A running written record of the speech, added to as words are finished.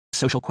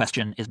social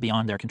question is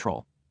beyond their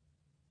control.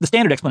 The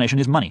standard explanation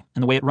is money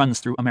and the way it runs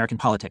through American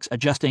politics,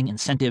 adjusting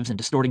incentives and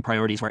distorting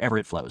priorities wherever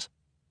it flows.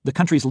 The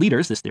country's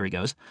leaders, this theory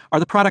goes, are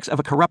the products of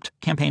a corrupt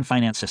campaign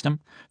finance system,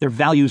 their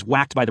values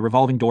whacked by the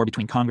revolving door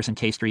between Congress and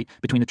K Street,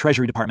 between the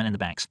Treasury Department and the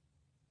banks.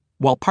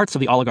 While parts of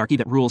the oligarchy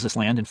that rules this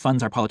land and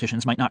funds our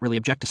politicians might not really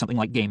object to something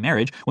like gay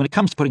marriage, when it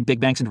comes to putting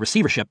big banks into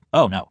receivership,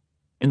 oh no.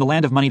 In the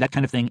land of money, that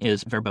kind of thing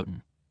is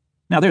verboten.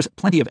 Now, there's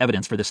plenty of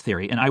evidence for this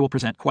theory, and I will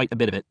present quite a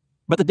bit of it,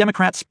 but the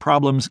Democrats'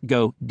 problems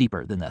go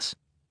deeper than this.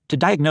 To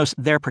diagnose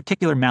their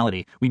particular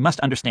malady, we must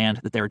understand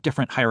that there are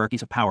different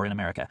hierarchies of power in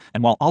America,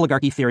 and while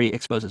oligarchy theory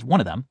exposes one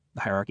of them,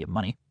 the hierarchy of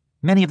money,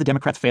 many of the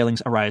Democrats'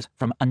 failings arise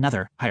from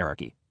another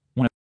hierarchy.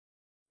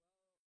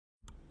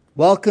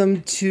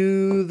 Welcome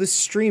to the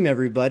stream,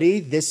 everybody.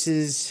 This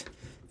is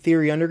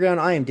Theory Underground.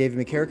 I am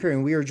David McCarricker,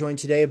 and we are joined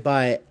today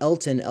by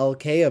Elton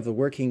LK of the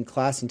Working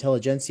Class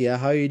Intelligentsia.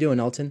 How are you doing,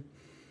 Elton?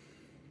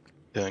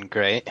 Doing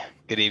great.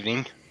 Good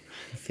evening.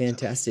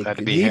 Fantastic. Glad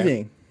to Good be evening.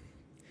 here.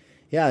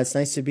 Yeah, it's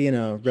nice to be in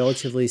a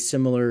relatively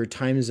similar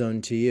time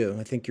zone to you.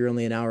 I think you're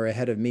only an hour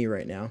ahead of me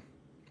right now.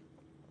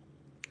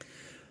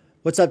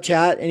 What's up,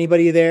 chat?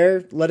 Anybody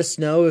there? Let us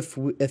know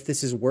if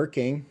this is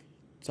working.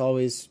 It's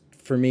always,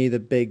 for me, the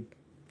big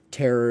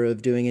terror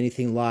of doing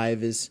anything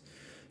live is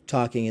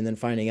talking and then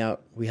finding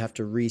out we have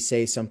to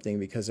re-say something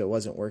because it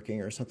wasn't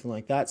working or something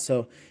like that.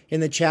 So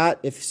in the chat,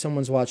 if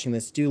someone's watching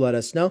this, do let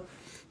us know.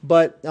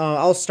 But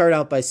I'll start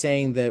out by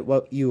saying that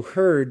what you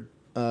heard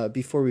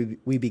before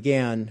we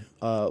began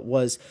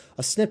was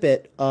a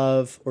snippet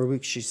of, or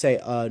we should say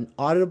an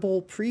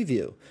audible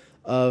preview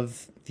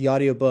of the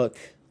audiobook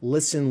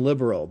Listen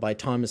Liberal by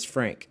Thomas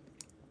Frank.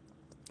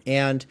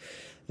 And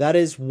that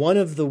is one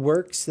of the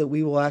works that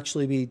we will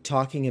actually be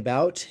talking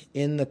about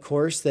in the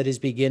course that is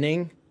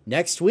beginning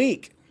next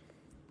week.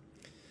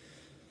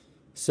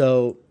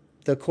 So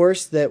the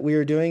course that we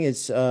are doing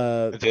is...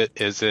 It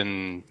is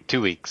in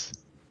 2 weeks.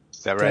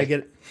 Is that right?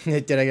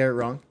 Did I get it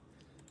wrong?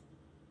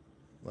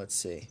 Let's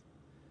see.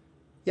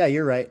 Yeah,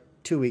 you're right.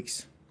 2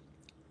 weeks.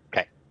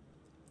 Okay.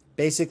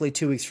 Basically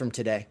 2 weeks from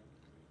today.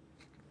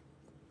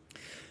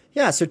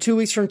 Yeah, so 2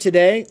 weeks from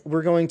today,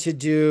 we're going to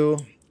do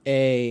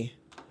a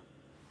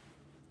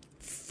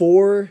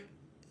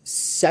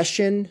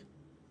 4-session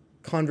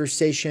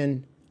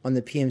conversation on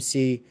the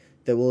PMC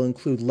that will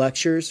include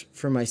lectures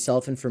from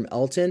myself and from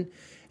Elton.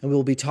 And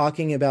we'll be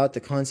talking about the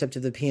concept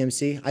of the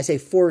PMC. I say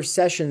 4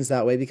 sessions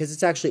that way because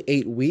it's actually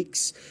 8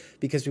 weeks,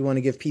 because we want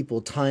to give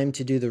people time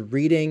to do the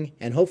reading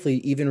and hopefully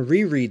even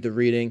reread the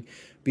reading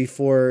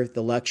before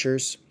the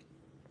lectures.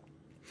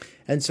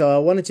 And so I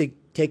wanted to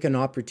take an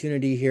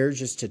opportunity here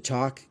just to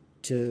talk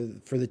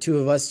for the two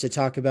of us to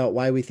talk about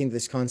why we think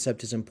this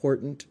concept is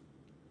important.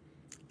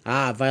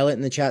 Violet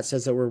in the chat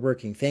says that we're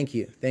working. Thank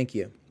you. Thank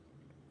you.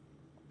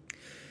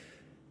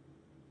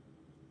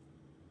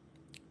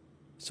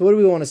 So what do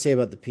we want to say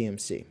about the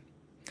PMC?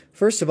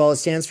 First of all, it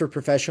stands for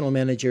Professional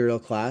Managerial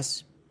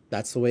Class.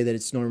 That's the way that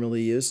it's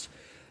normally used.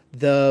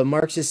 The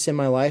Marxists in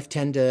my life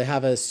tend to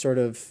have a sort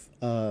of,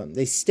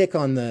 they stick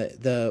on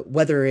the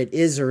whether it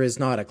is or is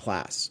not a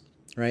class,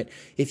 right?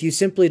 If you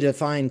simply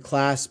define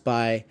class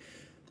by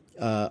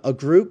a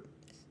group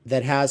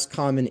that has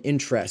common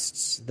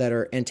interests that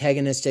are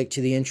antagonistic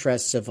to the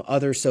interests of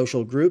other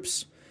social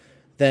groups,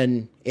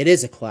 then it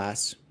is a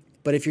class.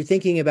 But if you're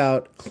thinking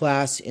about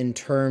class in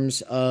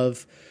terms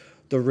of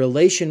the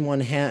relation one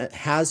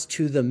has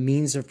to the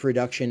means of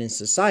production in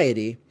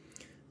society,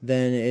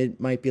 then it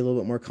might be a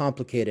little bit more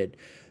complicated.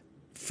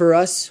 For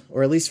us,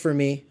 or at least for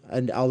me,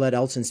 and I'll let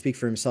Elton speak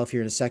for himself here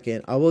in a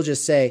second, I will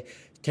just say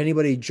to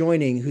anybody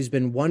joining who's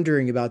been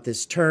wondering about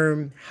this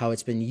term, how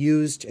it's been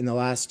used in the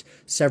last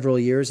several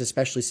years,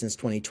 especially since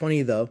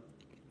 2020 though,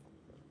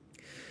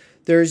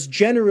 there's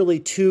generally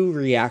 2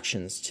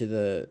 reactions to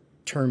the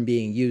term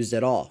being used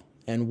at all.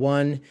 And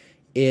one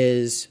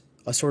is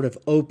a sort of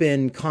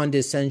open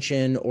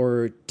condescension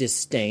or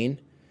disdain,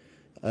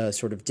 a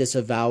sort of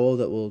disavowal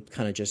that will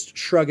kind of just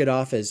shrug it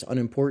off as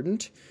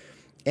unimportant.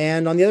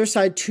 And on the other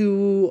side,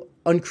 to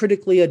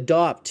uncritically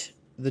adopt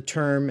the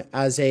term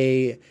as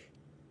a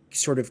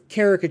sort of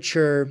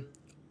caricature,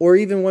 or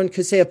even one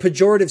could say a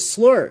pejorative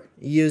slur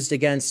used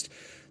against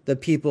the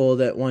people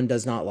that one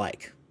does not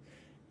like.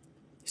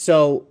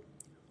 So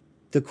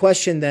the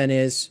question then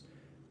is,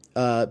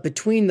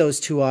 between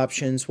those 2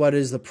 options, what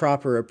is the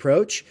proper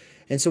approach?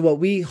 And so what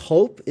we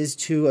hope is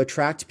to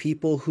attract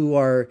people who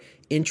are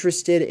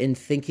interested in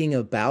thinking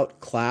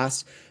about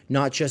class,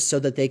 not just so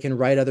that they can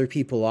write other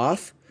people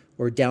off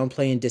or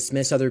downplay and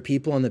dismiss other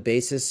people on the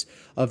basis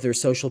of their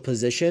social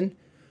position.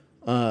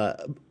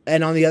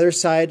 And on the other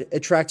side,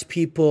 attract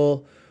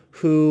people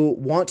who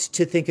want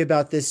to think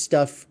about this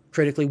stuff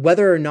critically,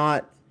 whether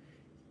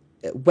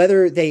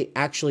they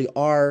actually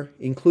are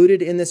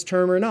included in this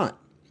term or not.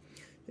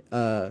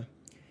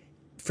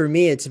 For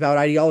me, it's about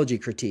ideology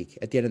critique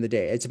at the end of the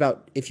day. It's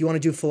about, if you want to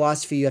do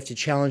philosophy, you have to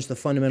challenge the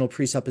fundamental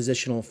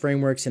presuppositional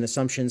frameworks and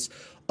assumptions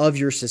of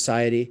your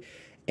society.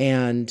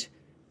 And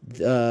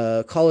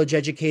college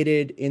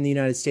educated in the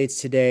United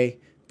States today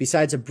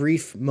besides a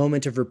brief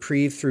moment of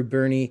reprieve through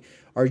Bernie,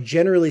 are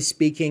generally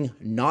speaking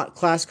not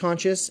class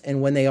conscious.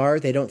 And when they are,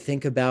 they don't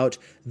think about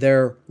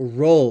their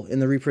role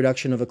in the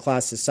reproduction of a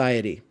class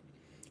society.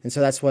 And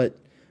so that's what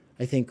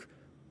I think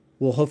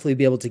we'll hopefully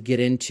be able to get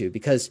into,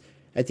 because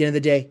at the end of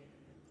the day,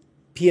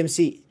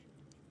 PMC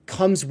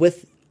comes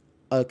with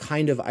a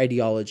kind of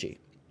ideology.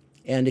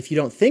 And if you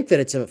don't think that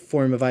it's a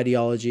form of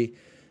ideology,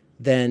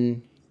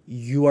 then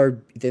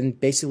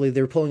basically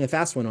they're pulling a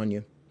fast one on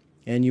you.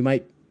 And you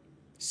might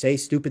say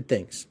stupid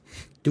things,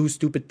 do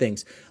stupid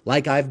things,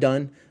 like I've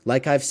done,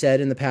 like I've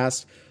said in the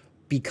past,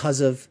 because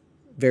of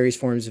various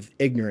forms of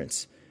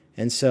ignorance.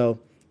 And so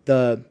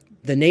the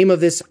name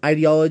of this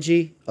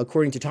ideology,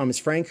 according to Thomas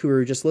Frank, who we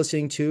were just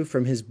listening to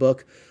from his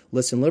book,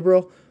 Listen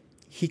Liberal,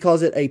 he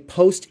calls it a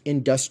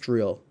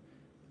post-industrial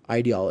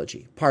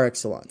ideology par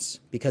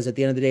excellence, because at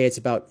the end of the day, it's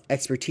about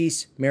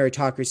expertise,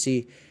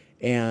 meritocracy,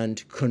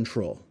 and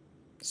control.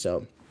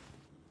 So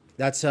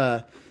that's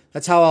how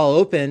I'll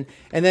open.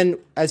 And then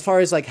as far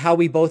as like how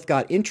we both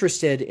got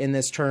interested in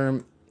this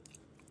term,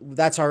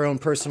 that's our own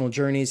personal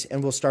journeys.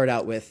 And we'll start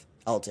out with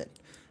Elton.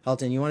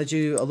 Elton, you want to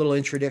do a little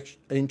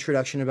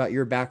introduction about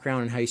your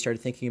background and how you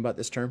started thinking about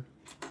this term?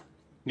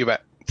 You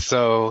bet.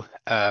 So,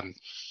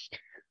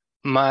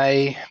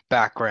 my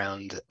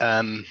background,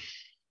 I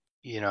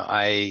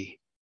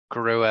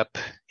grew up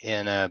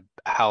in a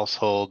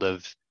household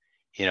of,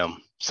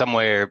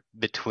 somewhere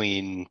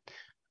between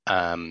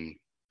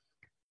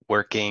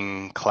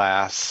working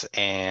class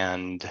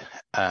and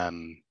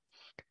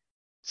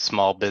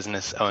small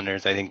business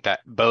owners. I think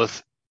that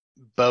both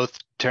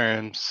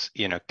terms,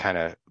 kind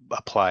of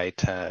apply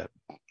to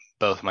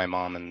both my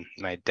mom and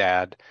my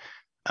dad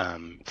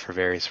for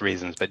various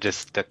reasons, but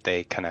just that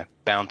they kind of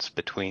bounce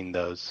between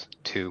those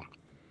two.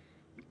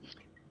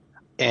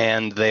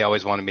 And they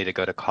always wanted me to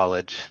go to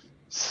college.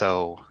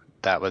 So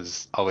that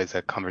was always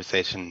a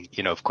conversation,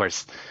 of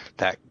course,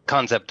 that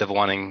concept of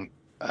wanting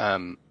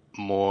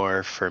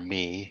more for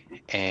me.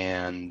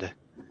 And,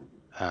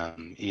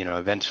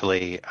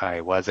 eventually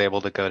I was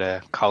able to go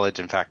to college.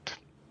 In fact,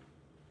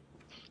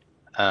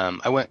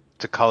 I went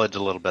to college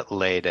a little bit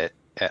late at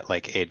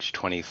like age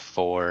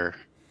 24.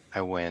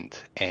 I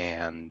went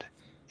and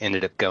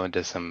ended up going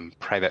to some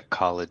private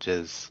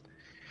colleges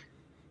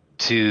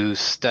to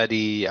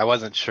study. I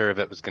wasn't sure if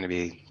it was going to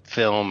be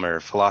film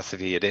or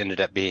philosophy. It ended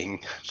up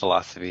being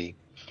philosophy.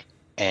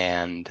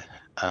 And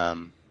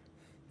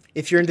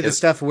if you're into the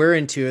stuff we're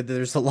into,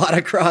 there's a lot.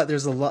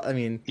 I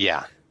mean,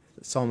 yeah,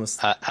 it's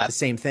almost the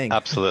same thing.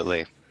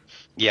 Absolutely.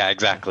 Yeah,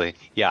 exactly.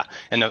 Yeah.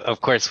 And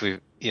of course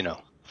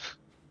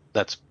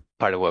that's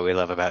part of what we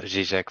love about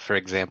Zizek, for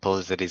example,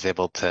 is that he's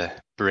able to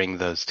bring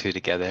those two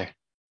together.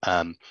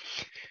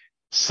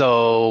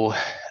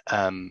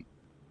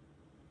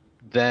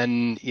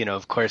 Then,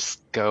 of course,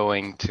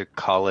 going to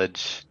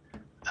college,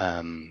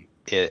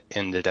 it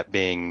ended up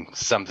being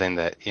something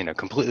that,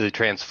 completely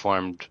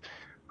transformed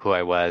who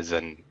I was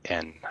and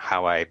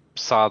how I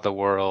saw the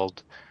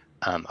world.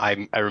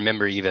 I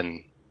remember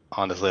even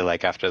honestly,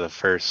 like after the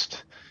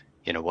first,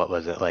 what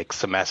was it, like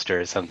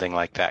semester or something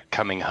like that,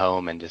 coming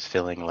home and just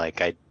feeling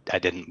like I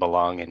didn't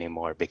belong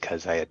anymore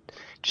because I had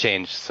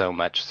changed so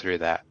much through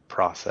that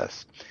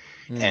process.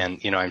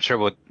 And, I'm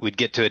sure we'd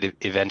get to it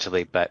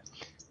eventually, but,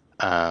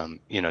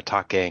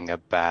 talking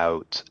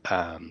about,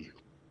 kind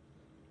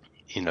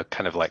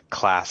of like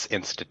class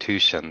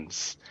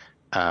institutions,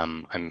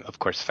 I'm of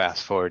course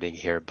fast forwarding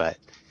here, but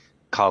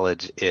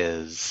college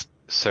is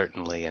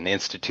certainly an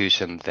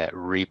institution that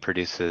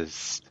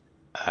reproduces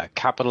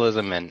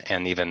capitalism,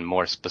 and even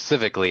more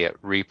specifically, it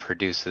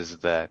reproduces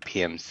the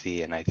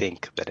PMC. And I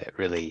think that it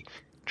really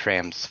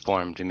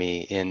transformed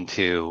me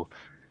into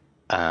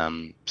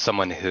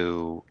someone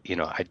who,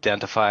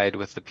 identified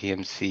with the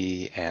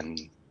PMC and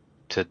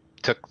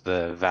took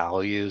the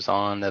values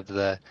on of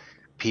the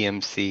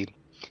PMC.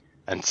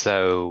 And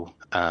so,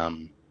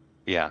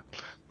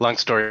 long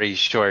story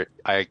short,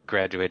 I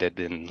graduated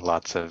in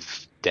lots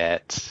of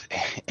debt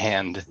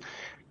and,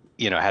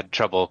 had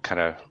trouble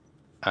kind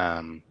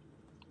of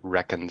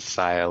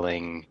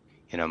reconciling,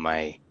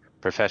 my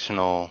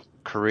professional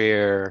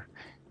career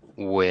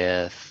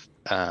with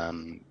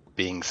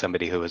being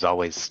somebody who was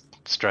always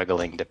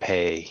struggling to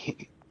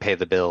pay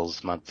the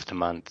bills month to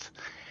month.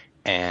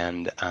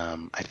 And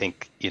I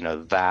think,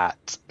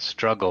 that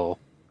struggle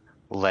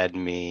led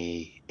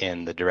me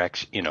in the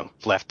direction,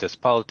 leftist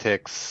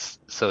politics,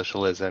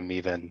 socialism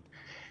even,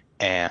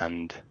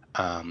 and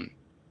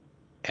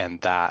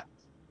that,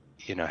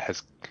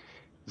 has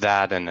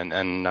that and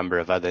a number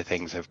of other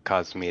things have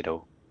caused me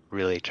to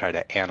really try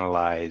to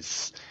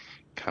analyze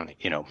kind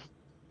of,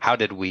 how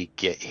did we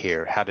get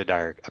here? How did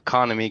our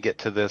economy get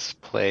to this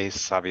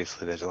place?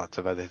 Obviously, there's lots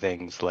of other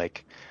things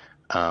like,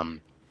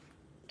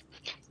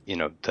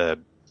 the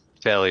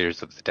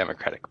failures of the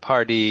Democratic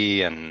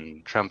Party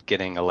and Trump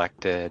getting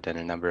elected and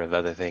a number of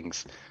other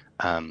things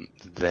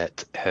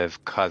that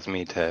have caused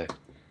me to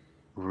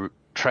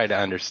try to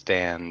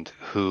understand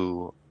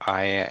who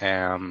I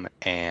am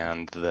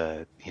and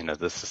the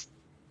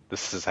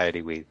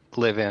society we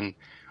live in.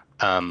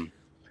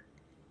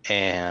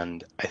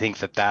 And I think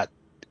that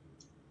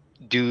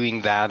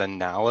doing that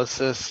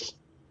analysis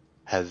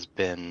has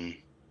been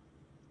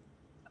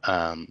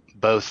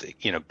both,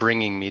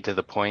 bringing me to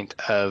the point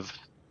of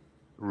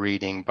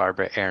reading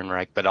Barbara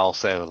Ehrenreich, but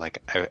also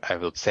like I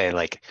would say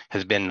like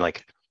has been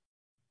like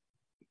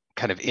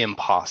kind of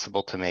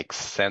impossible to make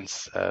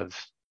sense of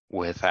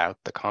without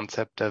the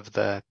concept of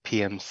the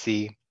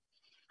PMC.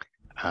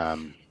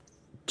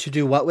 To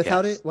do what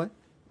without Yes. it? What?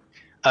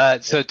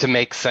 So to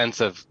make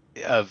sense of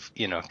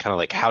kind of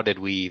like how did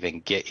we even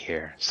get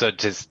here? So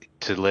just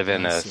to live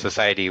in I a see.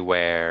 society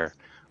where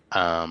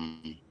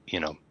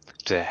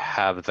to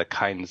have the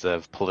kinds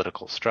of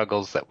political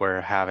struggles that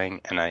we're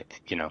having, and I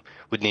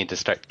would need to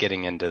start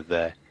getting into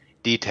the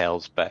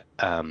details, but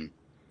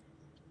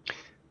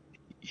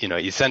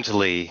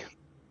essentially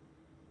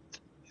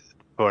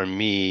for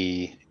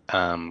me,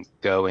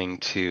 going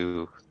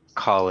to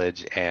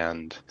college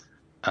and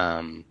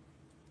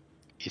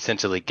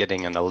essentially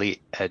getting an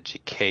elite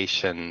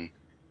education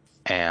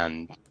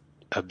and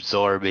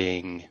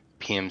absorbing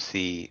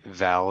PMC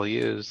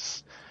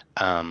values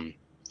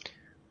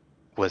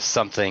was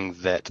something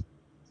that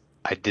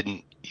I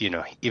didn't,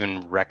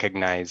 even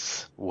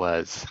recognize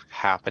was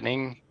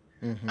happening,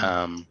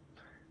 Mm-hmm.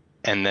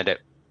 and that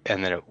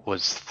it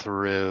was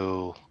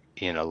through,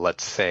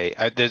 let's say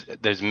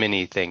there's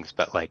many things,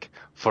 but like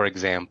for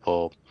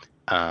example,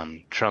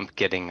 Trump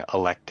getting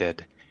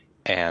elected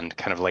and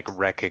kind of like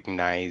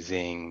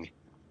recognizing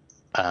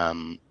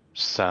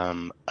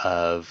some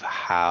of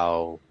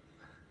how,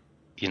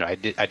 I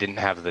didn't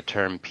have the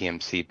term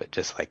PMC, but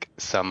just like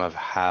some of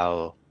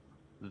how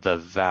the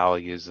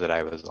values that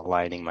I was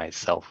aligning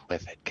myself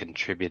with had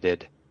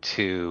contributed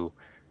to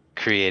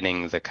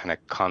creating the kind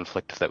of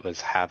conflict that was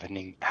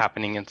happening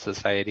in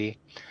society.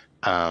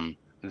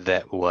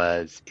 That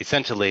was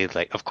essentially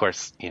like, of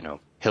course,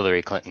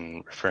 Hillary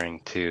Clinton referring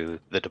to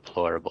the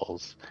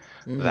deplorables,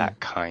 Mm. that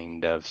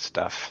kind of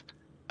stuff.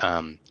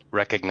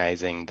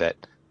 Recognizing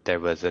that there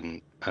was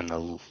an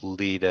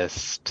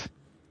elitist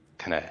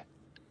kind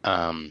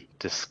of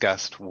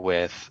disgust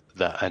with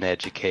the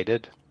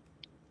uneducated,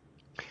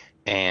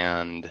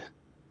 and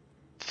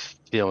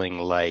feeling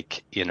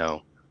like,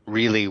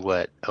 really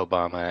what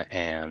Obama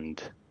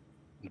and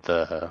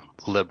the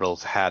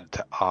liberals had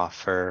to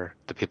offer,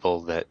 the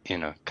people that,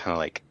 kind of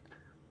like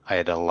I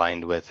had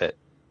aligned with it,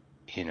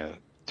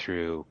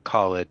 through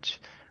college,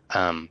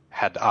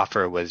 had to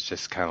offer was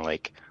just kind of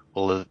like,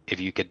 well, if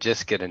you could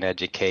just get an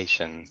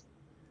education,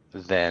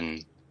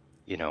 then,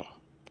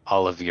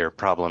 all of your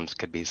problems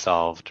could be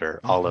solved,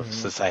 or all of Mm-hmm.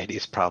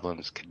 society's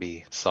problems could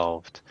be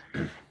solved.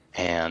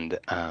 And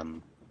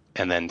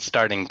then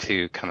starting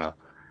to kind of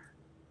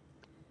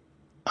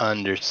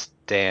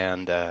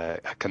understand,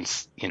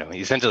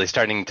 essentially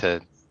starting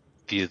to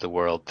view the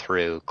world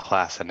through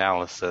class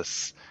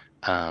analysis,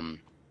 and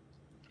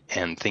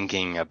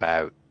thinking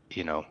about,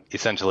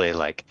 essentially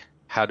like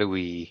how do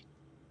we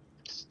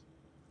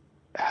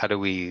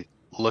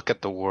look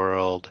at the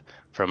world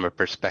from a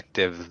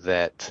perspective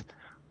that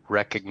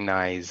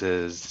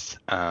recognizes,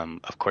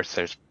 of course,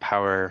 there's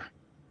power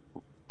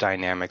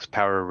dynamics,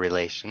 power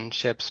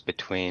relationships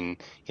between,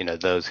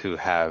 those who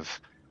have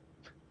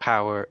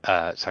power,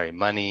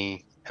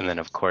 money, and then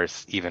of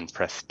course even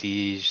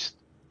prestige,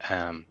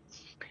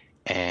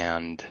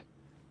 and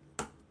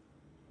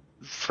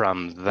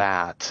from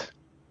that,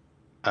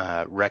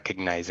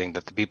 recognizing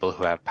that the people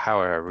who have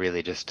power are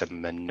really just a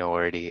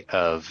minority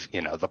of,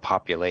 the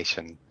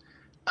population,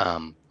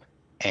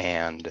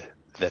 and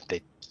that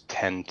they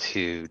tend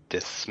to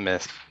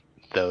dismiss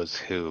those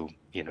who,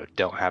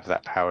 don't have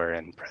that power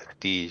and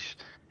prestige.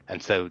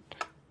 And so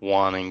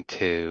wanting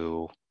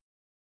to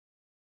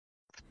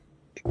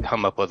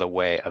come up with a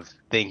way of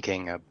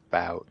thinking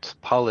about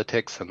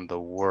politics and the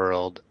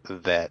world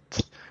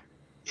that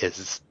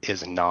is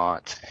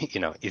not,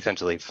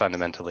 essentially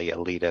fundamentally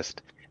elitist,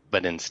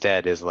 but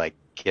instead is like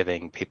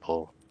giving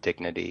people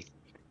dignity.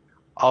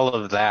 All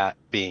of that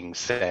being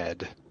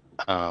said,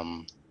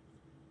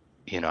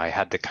 I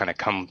had to kind of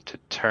come to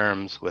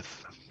terms with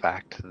the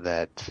fact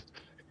that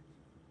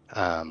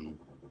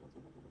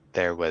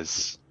there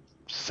was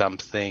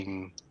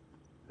something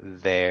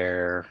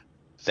there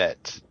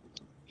that,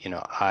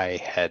 I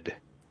had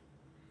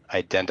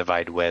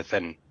identified with,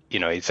 and,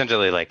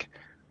 essentially like,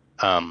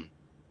 I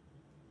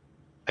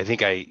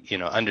think I,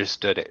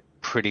 understood it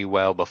pretty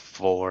well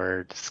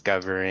before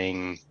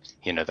discovering,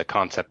 the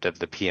concept of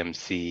the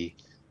PMC,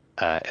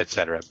 et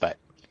cetera. But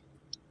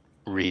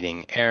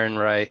reading the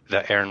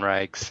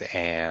Ehrenreichs,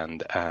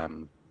 and,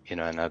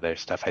 and other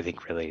stuff, I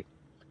think really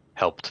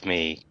helped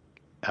me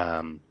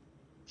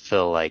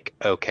feel like,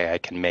 okay, I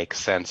can make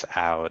sense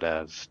out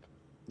of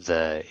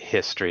the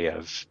history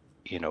of,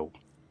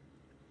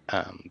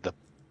 the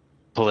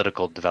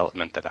political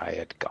development that I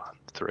had gone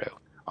through.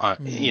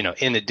 Mm.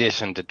 In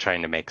addition to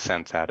trying to make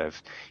sense out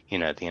of,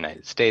 the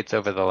United States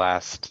over the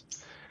last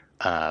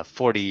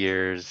 40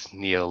 years,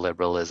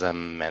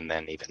 neoliberalism, and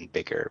then even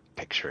bigger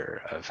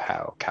picture of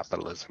how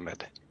capitalism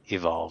had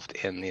evolved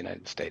in the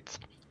United States.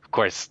 Of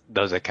course,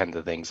 those are kinds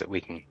of things that we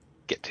can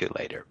get to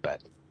later,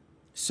 but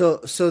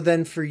So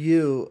then for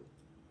you,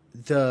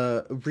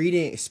 the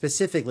reading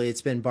specifically,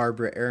 it's been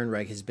Barbara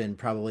Ehrenreich has been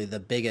probably the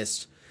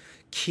biggest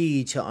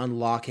key to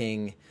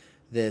unlocking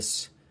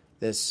this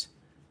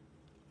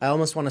I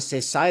almost want to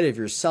say side of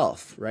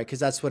yourself, right? Because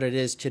that's what it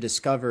is, to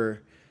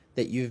discover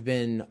that you've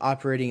been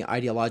operating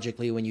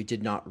ideologically when you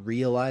did not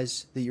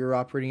realize that you were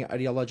operating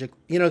ideologically.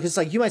 You know, because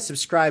like you might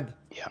subscribe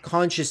Yeah.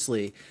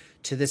 consciously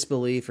to this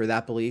belief or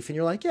that belief, and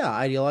you're like, yeah,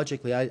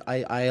 ideologically,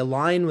 I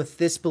align with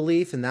this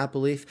belief and that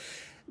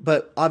belief.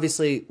 But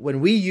obviously, when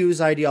we use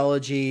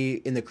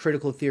ideology in the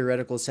critical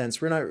theoretical sense,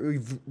 we're not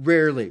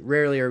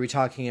rarely are we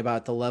talking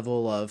about the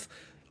level of,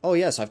 oh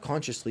yes, I've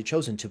consciously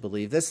chosen to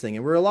believe this thing,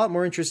 and we're a lot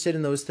more interested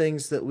in those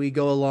things that we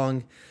go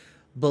along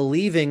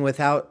believing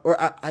without, or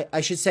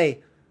I should say,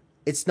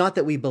 it's not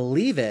that we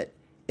believe it;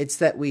 it's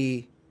that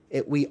we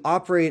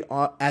operate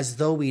as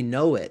though we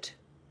know it,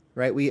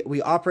 right?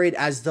 We operate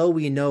as though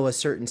we know a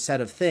certain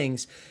set of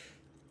things.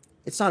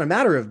 It's not a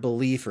matter of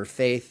belief or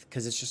faith,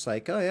 because it's just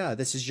like, oh yeah,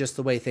 this is just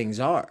the way things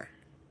are,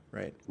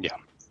 right? Yeah.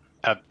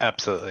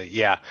 Absolutely.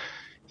 Yeah.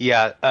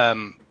 Yeah.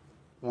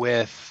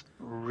 With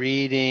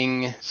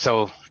reading,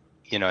 so,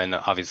 and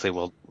obviously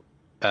we'll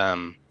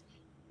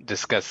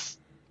discuss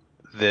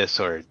this,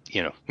 or,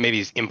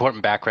 maybe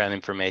important background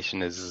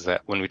information is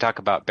that when we talk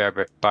about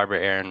Barbara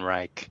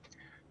Ehrenreich,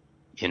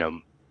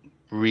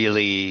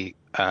 really,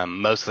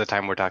 most of the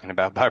time we're talking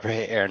about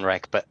Barbara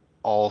Ehrenreich, but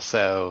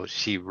also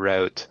she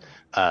wrote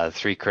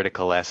 3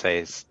 critical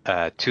essays,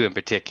 2 in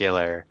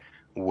particular,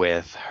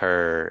 with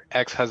her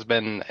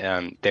ex-husband.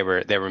 They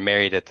were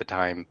married at the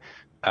time,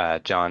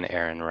 John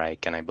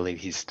Ehrenreich, and I believe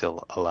he's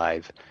still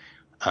alive.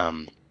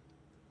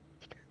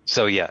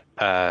 So yeah,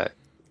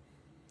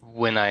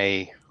 when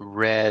I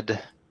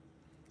read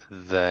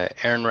the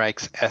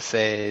Ehrenreich's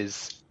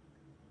essays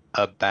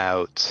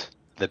about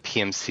the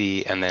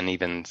PMC, and then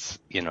even,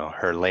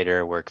 her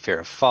later work,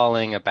 Fear of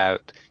Falling,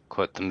 about,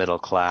 quote, the middle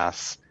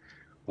class,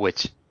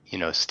 which,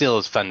 still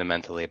is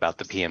fundamentally about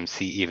the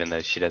PMC, even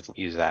though she doesn't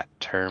use that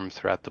term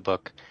throughout the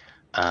book.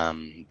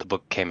 The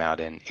book came out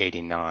in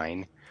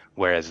 1989,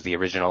 whereas the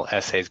original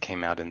essays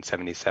came out in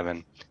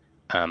 1977.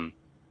 And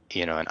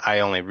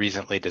I only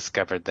recently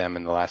discovered them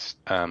in the last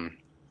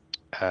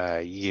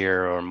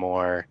year or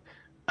more,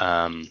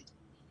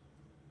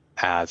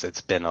 as it's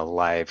been a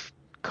live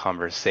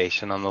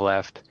conversation on the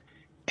left.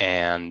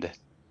 And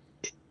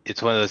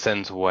it's one of those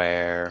things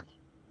where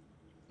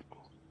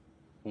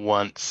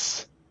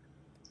once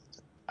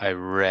I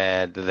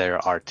read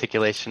their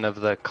articulation of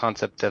the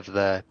concept of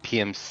the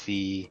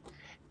PMC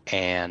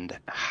and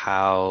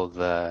how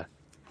the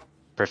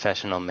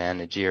professional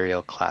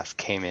managerial class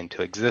came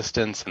into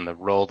existence and the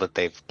role that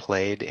they've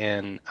played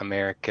in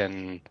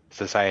American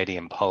society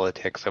and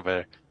politics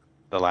over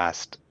the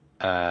last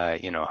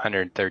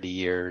 130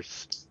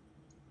 years,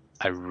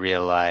 I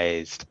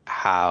realized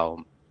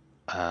how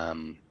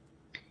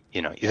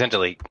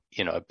essentially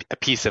a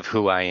piece of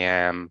who I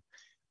am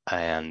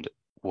and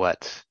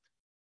what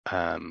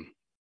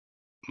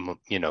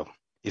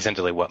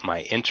essentially what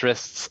my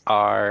interests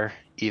are,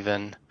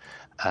 even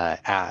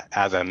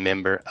as a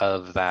member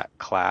of that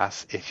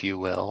class, if you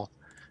will,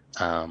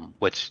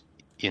 which,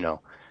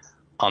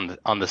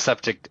 on the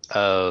subject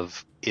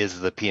of,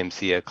 is the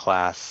PMC a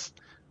class,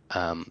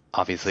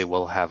 obviously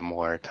we'll have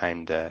more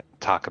time to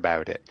talk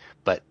about it.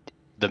 But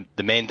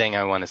the main thing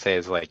I want to say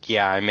is, like,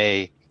 yeah, I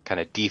may kind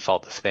of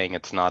default to saying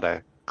it's not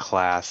a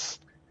class,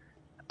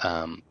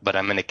 but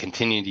I'm going to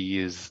continue to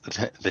use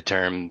the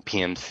term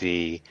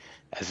PMC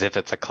as if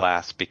it's a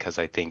class, because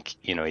I think,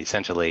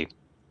 essentially,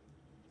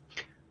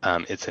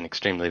 it's an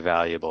extremely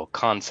valuable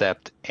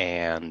concept,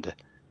 and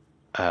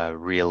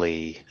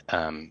really,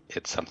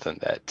 it's something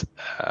that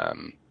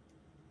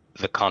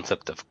the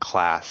concept of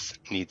class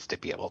needs to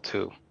be able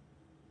to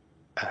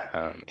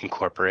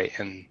incorporate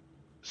in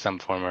some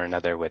form or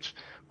another, which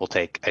we'll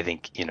take, I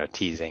think,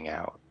 teasing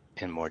out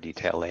in more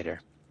detail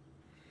later.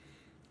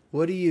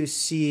 What do you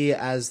see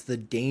as the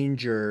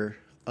danger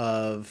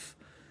of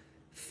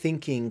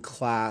thinking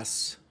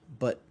class,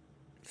 but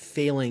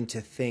failing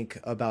to think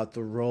about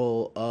the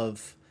role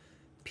of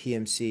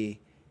PMC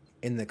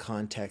in the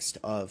context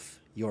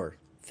of your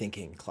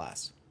thinking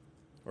class,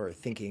 or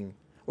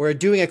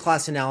doing a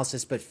class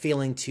analysis, but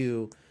failing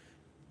to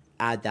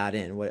add that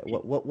in?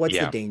 What's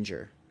the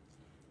danger?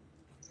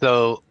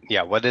 So,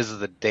 yeah, what is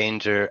the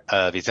danger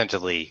of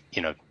essentially,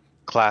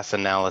 class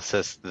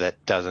analysis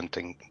that doesn't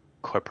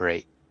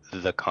incorporate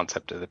the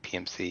concept of the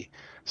PMC?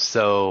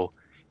 So,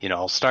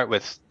 I'll start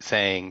with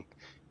saying,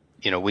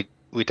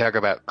 we talk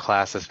about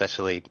class,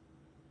 especially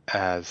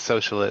as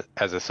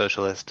a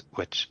socialist,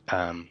 which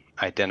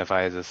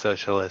identify as a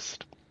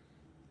socialist,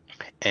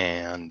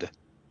 and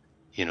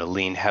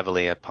lean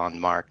heavily upon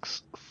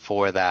Marx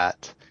for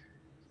that.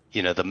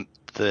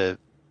 The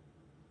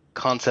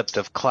concept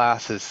of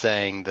class is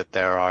saying that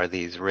there are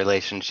these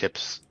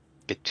relationships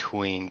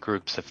between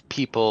groups of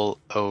people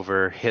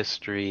over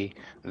history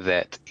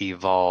that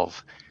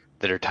evolve,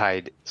 that are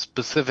tied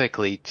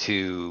specifically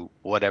to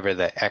whatever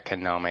the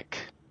economic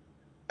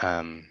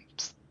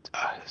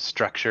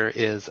structure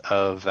is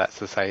of that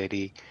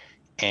society,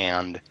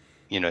 And,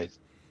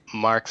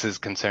 Marx is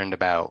concerned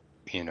about,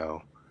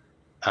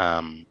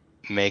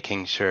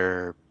 making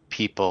sure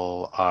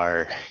people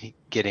are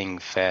getting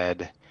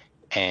fed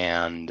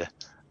and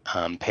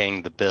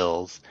paying the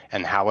bills,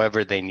 and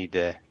however they need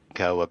to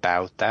go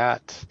about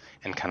that,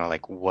 and kind of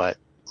like what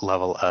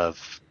level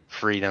of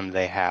freedom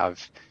they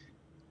have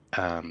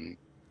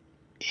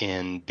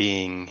in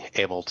being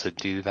able to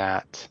do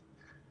that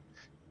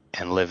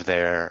and live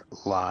their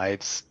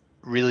lives,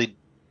 really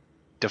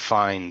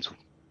defines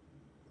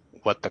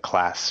what the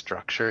class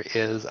structure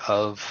is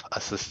of a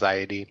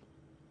society.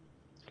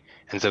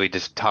 And so we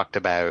just talked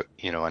about,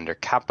 under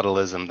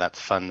capitalism,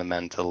 that's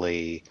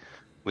fundamentally,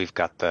 we've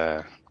got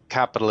the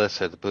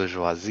capitalists or the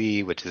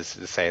bourgeoisie, which is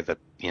to say that,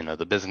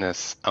 the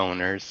business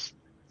owners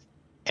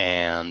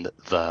and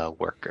the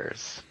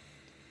workers.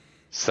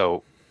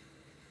 So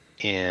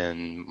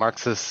in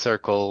Marxist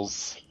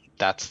circles,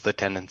 that's the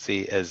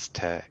tendency, is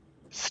to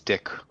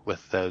stick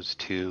with those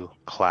two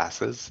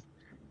classes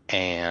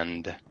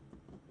and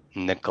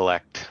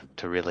neglect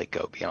to really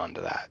go beyond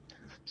that.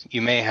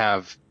 You may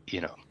have,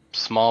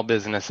 small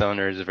business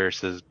owners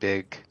versus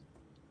big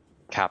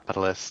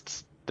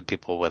capitalists, the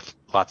people with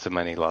lots of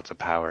money, lots of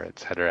power,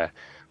 etc.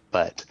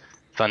 But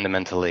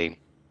fundamentally,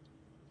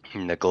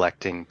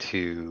 neglecting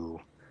to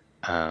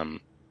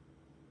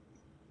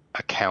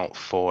account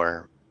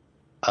for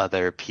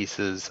other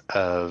pieces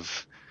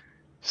of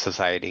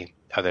society,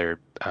 other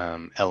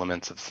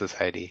elements of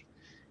society.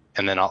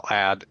 And then I'll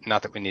add,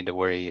 not that we need to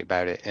worry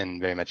about it in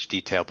very much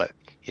detail, but,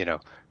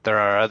 there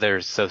are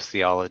other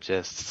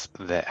sociologists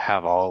that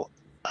have all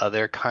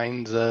other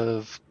kinds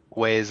of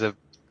ways of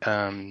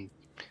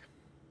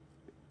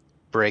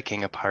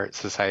breaking apart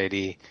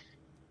society.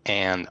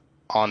 And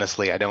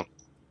honestly, I don't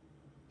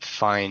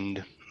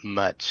find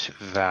much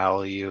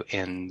value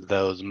in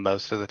those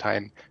most of the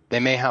time. They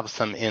may have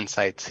some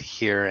insights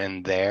here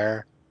and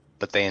there,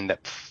 but they end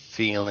up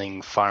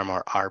feeling far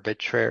more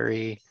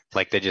arbitrary.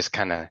 Like they just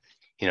kind of,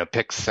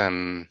 pick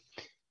some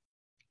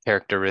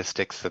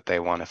characteristics that they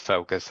want to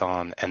focus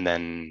on, and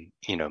then,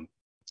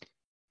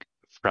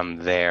 from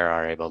there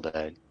are able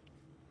to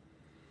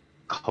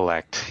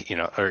collect,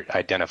 or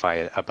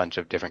identify a bunch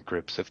of different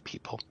groups of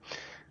people.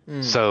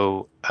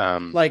 So,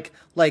 like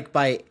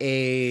by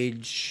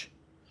age,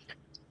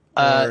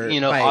 by...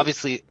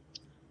 obviously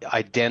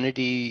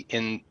identity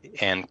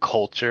and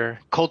culture.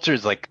 Culture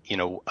is like,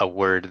 a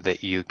word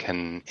that you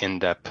can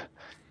end up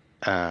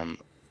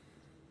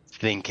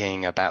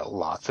thinking about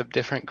lots of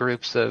different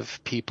groups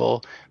of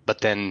people,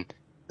 but then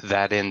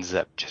that ends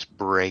up just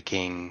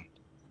breaking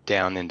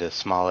down into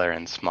smaller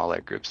and smaller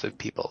groups of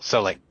people.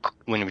 So like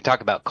when we talk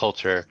about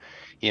culture,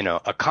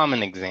 a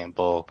common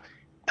example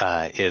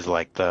is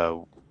like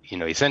the,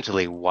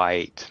 essentially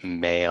white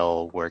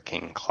male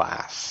working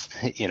class.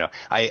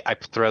 I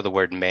throw the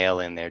word male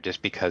in there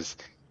just because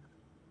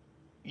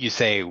you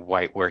say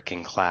white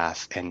working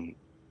class and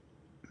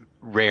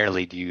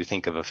rarely do you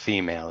think of a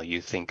female,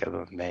 you think of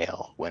a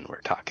male when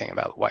we're talking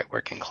about white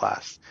working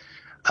class.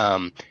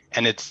 And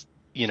it's,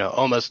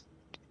 almost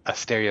a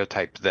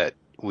stereotype that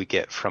we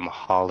get from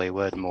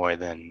Hollywood more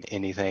than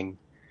anything,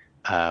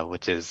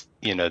 which is,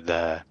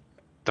 the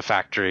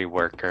factory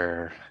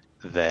worker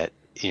that,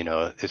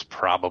 is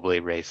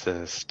probably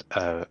racist,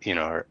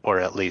 or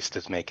at least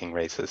is making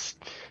racist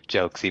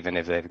jokes, even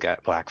if they've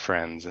got black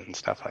friends and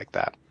stuff like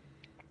that.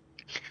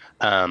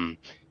 And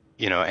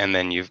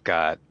then you've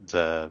got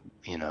the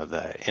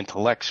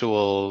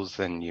intellectuals,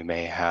 and you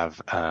may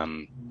have,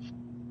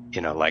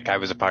 like I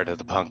was a part of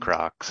the punk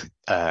rock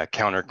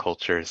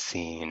counterculture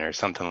scene or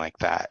something like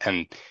that.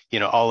 And,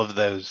 all of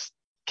those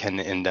can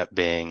end up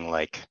being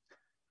like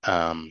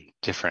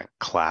different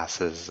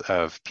classes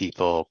of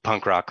people.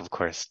 Punk rock, of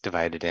course,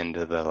 divided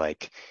into the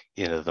like,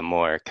 the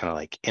more kind of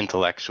like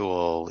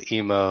intellectual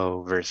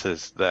emo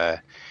versus the,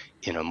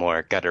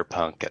 more gutter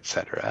punk,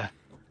 etc.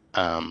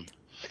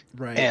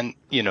 Right. And,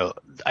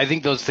 I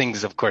think those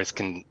things, of course,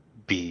 can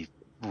be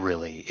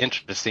really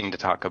interesting to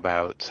talk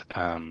about,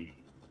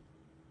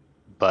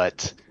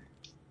 but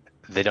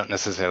they don't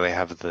necessarily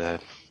have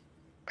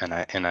and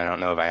I don't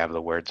know if I have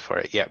the words for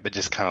it yet, but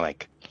just kind of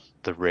like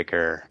the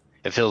rigor.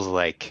 It feels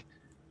like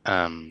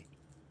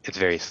it's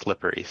very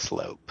slippery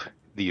slope.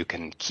 You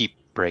can keep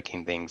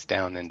breaking things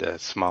down into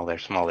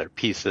smaller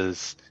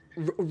pieces.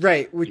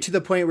 Right, to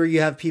the point where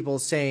you have people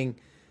saying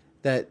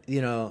that,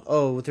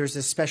 there's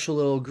this special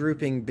little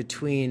grouping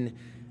between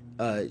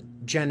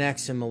Gen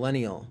X and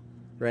millennial,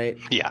 right?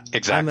 Yeah,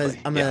 exactly.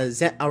 I'm a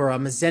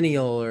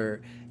zennial,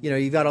 or,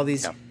 you've got all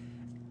these. Yeah.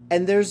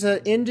 And there's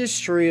an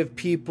industry of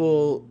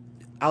people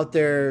out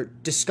there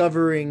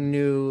discovering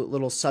new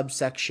little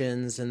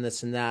subsections and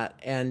this and that.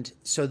 And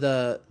so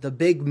the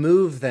big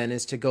move then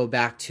is to go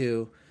back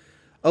to,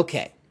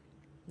 okay,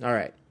 all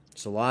right,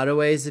 there's a lot of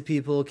ways that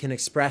people can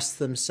express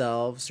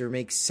themselves or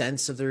make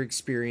sense of their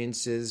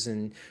experiences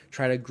and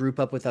try to group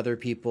up with other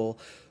people.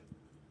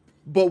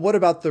 But what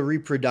about the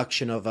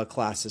reproduction of a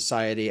class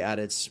society at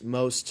its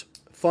most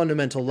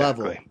fundamental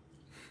level?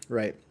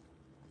 Right.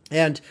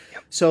 And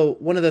so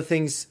one of the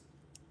things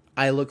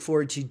I look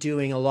forward to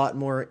doing a lot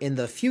more in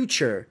the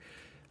future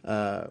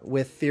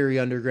with Theory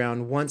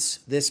Underground once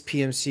this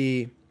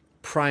PMC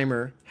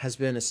primer has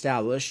been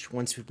established,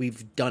 once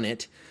we've done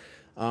it,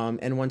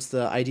 and once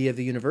the idea of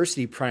the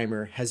university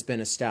primer has been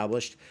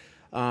established.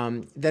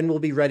 Then we'll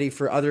be ready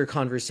for other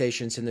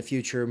conversations in the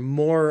future,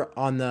 more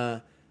on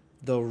the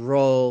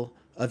role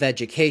of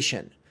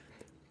education.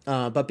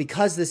 But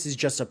because this is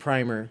just a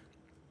primer,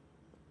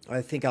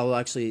 I think I'll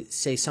actually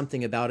say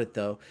something about it,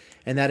 though,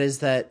 and that is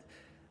that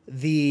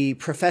the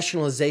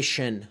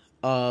professionalization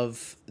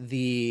of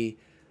these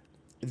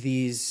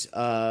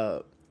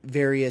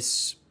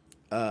various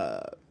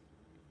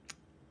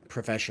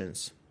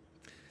professions.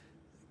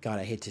 God,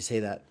 I hate to say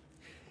that.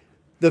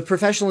 The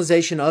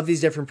professionalization of these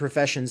different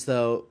professions,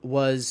 though,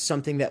 was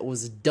something that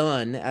was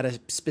done at a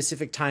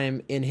specific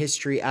time in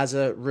history as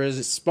a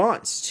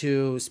response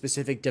to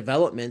specific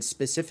developments,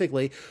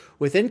 specifically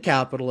within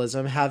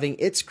capitalism having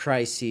its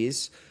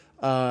crises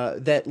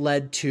that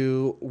led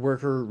to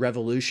worker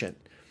revolution.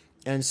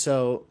 And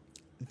so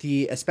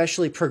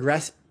especially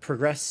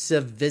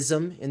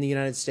progressivism in the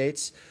United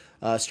States,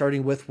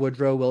 starting with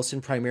Woodrow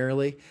Wilson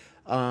primarily,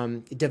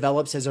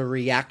 develops as a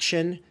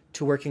reaction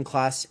to working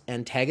class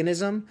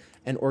antagonism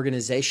and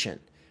organization.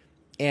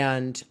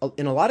 And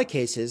in a lot of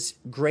cases,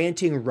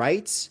 granting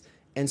rights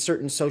and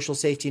certain social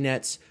safety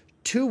nets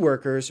to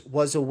workers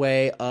was a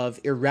way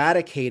of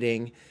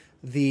eradicating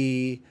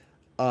the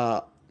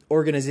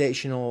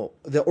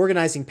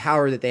organizing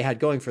power that they had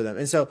going for them.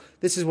 And so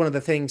this is one of the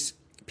things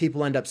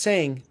people end up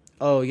saying,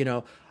 oh,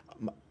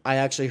 I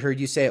actually heard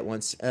you say it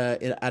once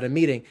at a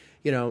meeting,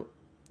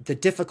 the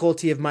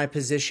difficulty of my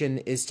position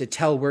is to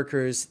tell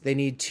workers they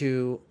need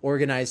to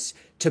organize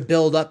to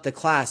build up the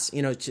class,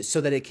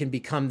 so that it can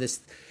become this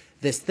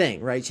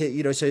thing, right? So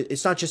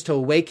it's not just to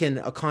awaken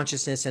a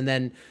consciousness and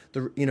then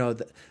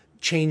the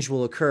change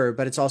will occur,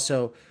 but it's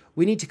also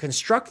we need to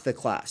construct the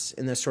class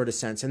in this sort of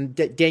sense. And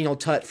Daniel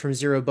Tutt from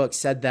Zero Book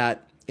said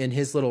that in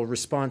his little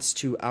response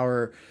to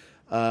our.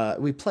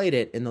 We played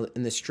it in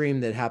the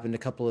stream that happened a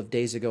couple of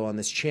days ago on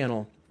this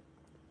channel,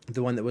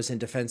 the one that was in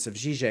defense of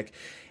Zizek.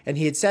 And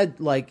he had said,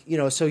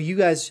 so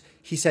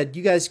he said,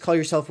 you guys call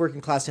yourself working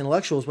class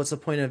intellectuals. What's the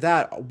point of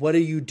that? What are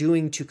you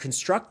doing to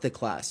construct the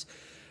class?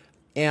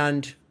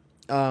 And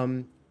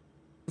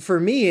for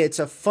me, it's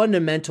a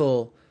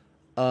fundamental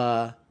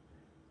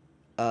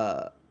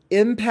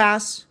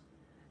impasse,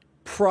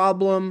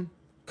 problem,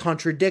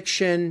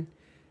 contradiction,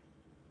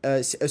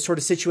 a sort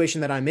of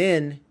situation that I'm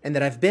in and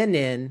that I've been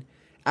in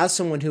as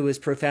someone who was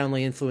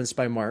profoundly influenced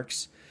by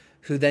Marx,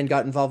 who then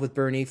got involved with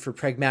Bernie for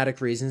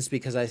pragmatic reasons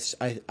because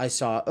I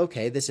saw,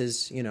 okay, this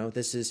is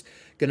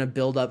going to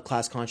build up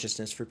class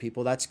consciousness for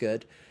people. That's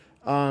good.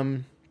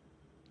 I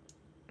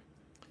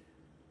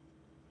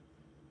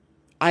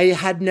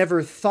had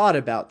never thought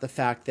about the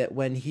fact that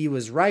when he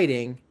was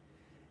writing,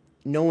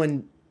 no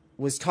one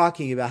was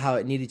talking about how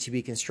it needed to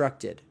be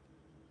constructed.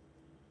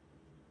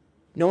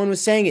 No one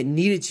was saying it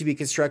needed to be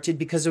constructed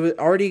because it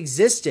already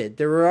existed.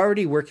 There were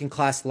already working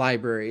class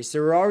libraries.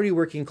 There were already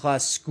working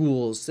class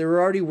schools. There were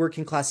already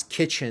working class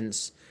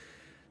kitchens.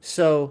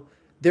 So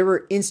there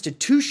were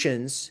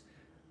institutions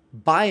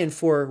by and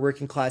for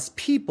working class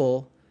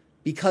people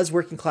because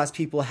working class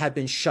people had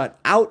been shut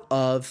out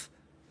of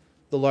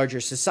the larger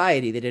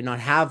society. They did not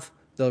have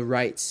the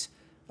rights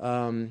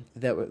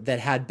that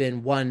had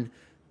been won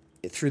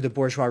through the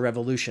bourgeois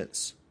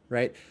revolutions,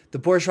 right? The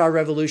bourgeois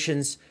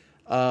revolutions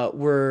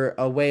were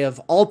a way of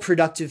all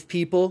productive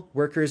people,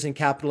 workers and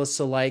capitalists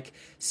alike,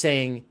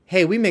 saying,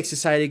 hey, we make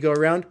society go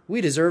around, we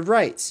deserve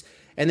rights.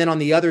 And then on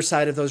the other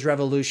side of those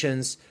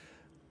revolutions,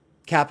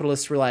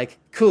 capitalists were like,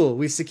 cool,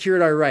 we've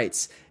secured our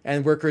rights.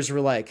 And workers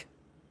were like,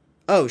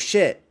 oh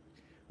shit,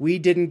 we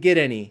didn't get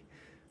any.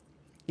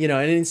 And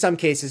in some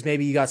cases,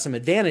 maybe you got some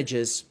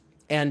advantages.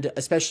 And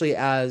especially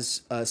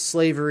as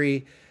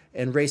slavery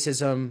and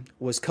racism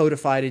was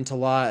codified into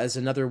law as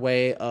another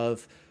way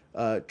of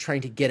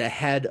trying to get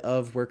ahead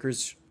of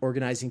workers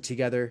organizing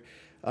together.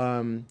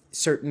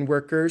 Certain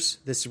workers,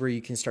 this is where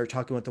you can start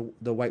talking about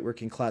the white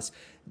working class,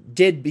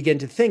 did begin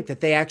to think that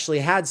they actually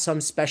had some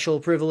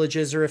special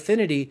privileges or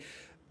affinity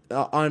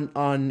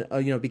on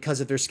because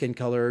of their skin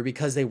color or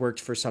because they worked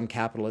for some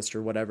capitalist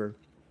or whatever.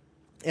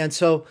 And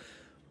so,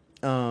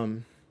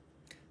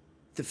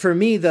 for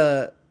me,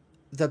 the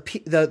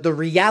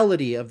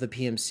reality of the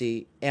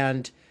PMC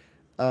and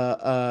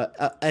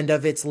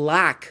of its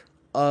lack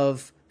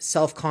of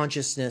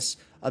self-consciousness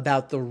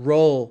about the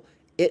role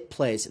it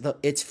plays,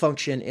 its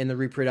function in the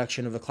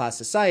reproduction of a class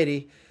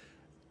society,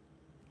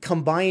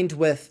 combined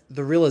with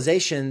the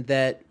realization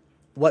that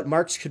what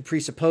Marx could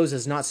presuppose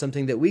is not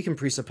something that we can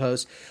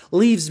presuppose,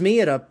 leaves me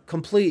at a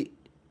complete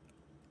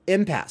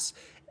impasse,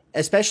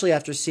 especially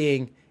after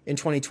seeing in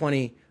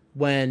 2020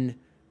 when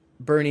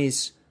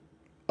Bernie's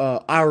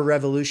Our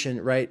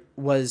Revolution, right,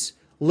 was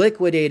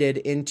liquidated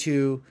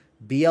into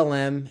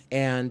BLM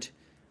and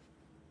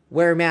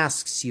wear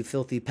masks, you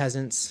filthy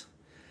peasants,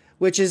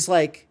 which is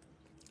like,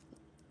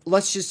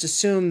 let's just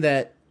assume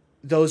that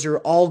those are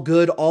all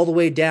good all the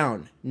way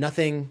down.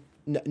 Nothing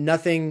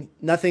nothing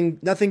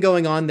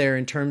going on there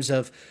in terms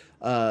of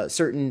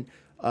certain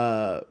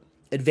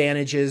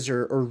advantages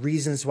or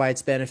reasons why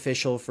it's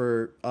beneficial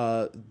for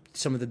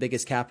some of the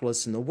biggest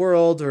capitalists in the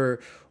world, or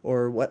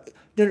what.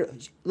 No,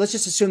 let's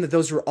just assume that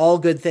those were all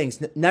good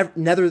things.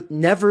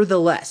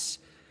 Nevertheless,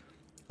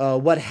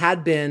 what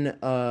had been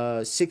a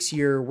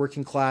 6-year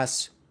working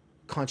class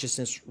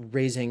consciousness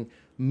raising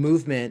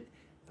movement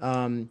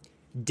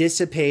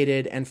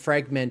dissipated and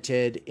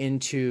fragmented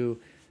into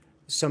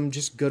some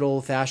just good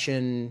old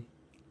fashioned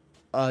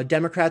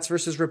Democrats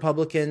versus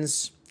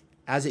Republicans,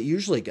 as it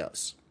usually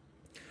goes,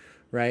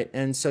 right?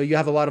 And so you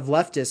have a lot of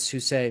leftists who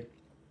say,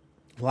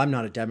 well, I'm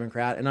not a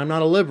Democrat and I'm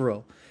not a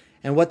liberal.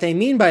 And what they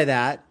mean by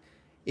that,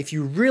 if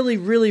you really,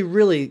 really,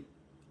 really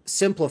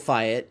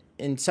simplify it,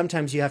 and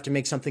sometimes you have to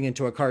make something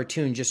into a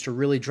cartoon just to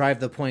really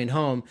drive the point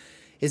home,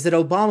 is that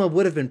Obama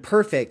would have been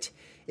perfect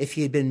if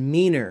he had been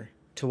meaner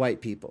to white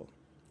people,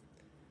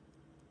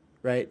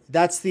 right?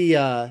 That's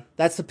the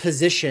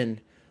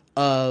position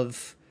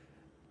of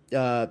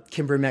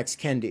Kimber Mex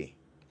Kendi.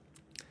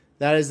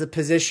 That is the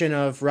position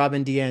of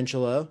Robin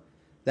DiAngelo.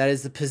 That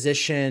is the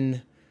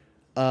position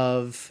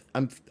of,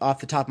 I'm off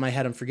the top of my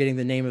head, I'm forgetting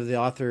the name of the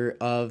author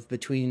of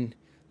Between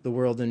the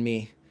World and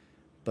Me,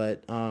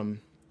 but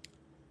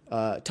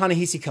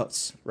Ta-Nehisi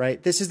Coates,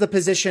 right? This is the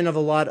position of a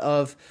lot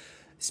of,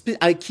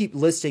 I keep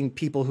listing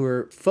people who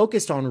are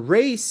focused on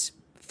race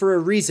for a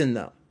reason,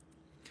 though,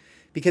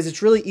 because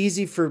it's really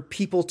easy for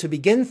people to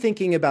begin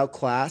thinking about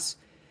class,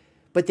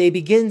 but they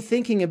begin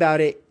thinking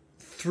about it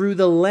through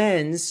the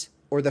lens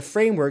or the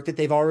framework that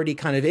they've already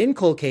kind of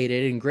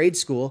inculcated in grade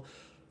school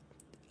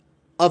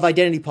of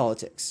identity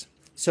politics.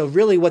 So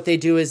really what they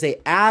do is they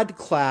add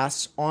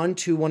class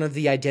onto one of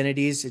the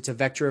identities. It's a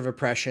vector of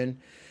oppression.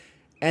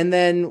 And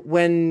then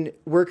when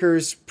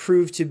workers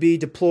prove to be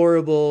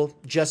deplorable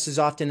just as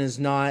often as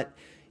not,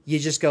 you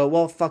just go,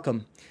 well, fuck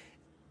them,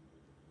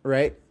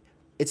 right?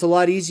 It's a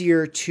lot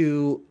easier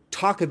to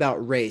talk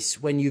about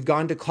race when you've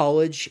gone to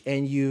college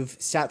and you've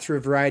sat through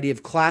a variety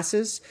of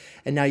classes,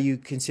 and now you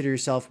consider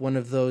yourself one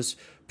of those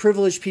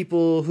privileged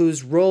people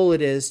whose role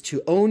it is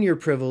to own your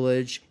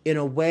privilege in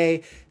a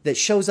way that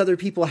shows other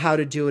people how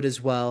to do it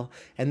as well.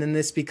 And then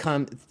this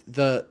becomes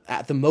the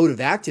mode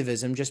of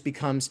activism just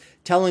becomes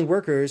telling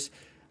workers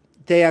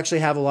they actually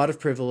have a lot of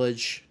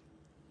privilege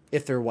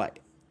if they're white,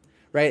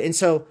 right? And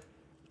so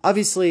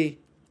obviously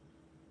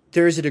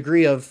there is a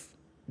degree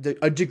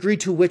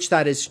to which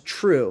that is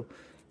true,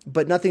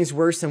 but nothing's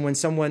worse than when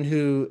someone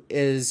who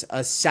is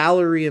a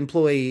salary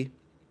employee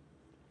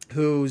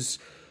who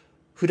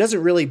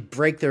doesn't really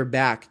break their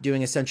back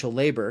doing essential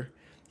labor,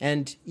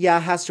 and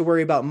has to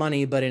worry about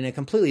money, but in a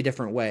completely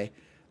different way,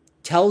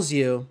 tells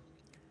you,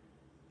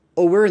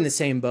 oh, we're in the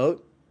same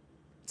boat.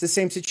 It's the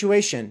same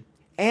situation.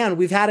 And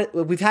we've had it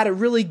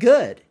really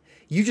good.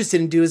 You just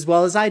didn't do as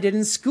well as I did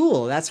in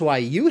school. That's why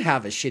you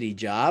have a shitty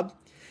job.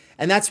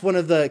 And that's one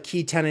of the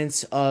key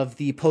tenets of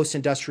the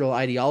post-industrial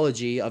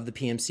ideology of the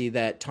PMC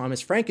that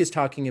Thomas Frank is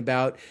talking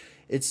about.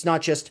 It's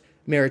not just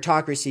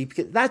meritocracy,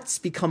 because that's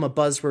become a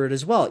buzzword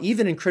as well,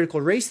 even in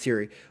critical race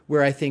theory,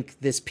 where I think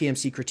this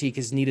PMC critique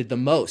is needed the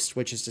most,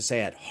 which is to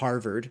say at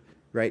Harvard,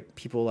 right?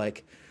 People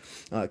like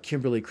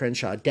Kimberly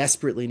Crenshaw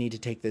desperately need to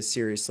take this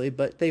seriously,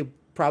 but they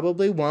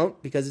probably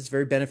won't because it's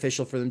very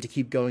beneficial for them to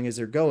keep going as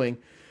they're going.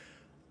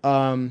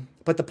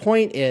 But the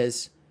point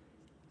is,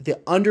 the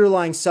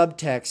underlying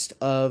subtext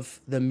of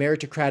the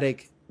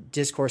meritocratic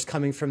discourse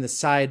coming from the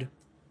side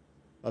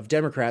of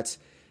Democrats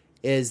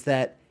is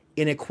that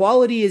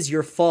inequality is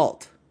your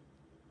fault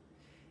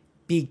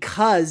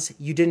because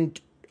you didn't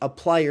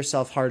apply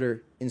yourself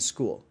harder in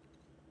school.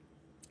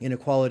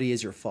 Inequality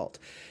is your fault.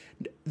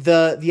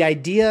 The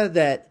idea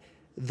that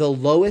the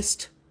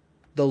lowest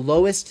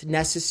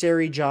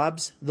necessary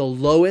jobs, the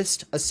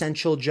lowest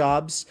essential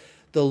jobs,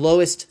 the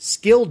lowest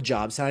skilled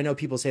jobs, and I know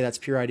people say that's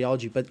pure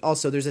ideology, but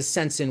also there's a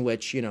sense in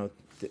which,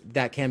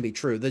 that can be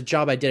true. The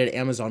job I did at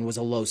Amazon was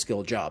a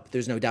low-skill job.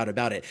 There's no doubt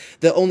about it.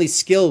 The only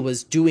skill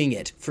was doing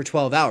it for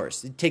 12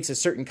 hours. It takes a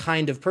certain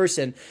kind of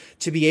person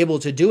to be able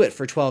to do it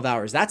for 12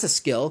 hours. That's a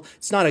skill.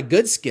 It's not a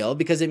good skill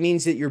because it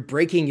means that you're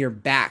breaking your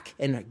back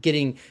and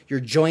getting your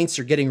joints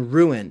are getting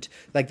ruined.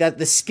 Like that,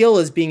 the skill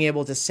is being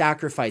able to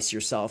sacrifice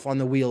yourself on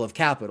the wheel of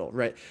capital,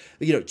 right?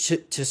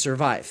 To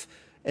survive.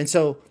 And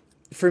so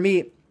for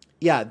me,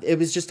 it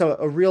was just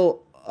a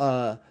real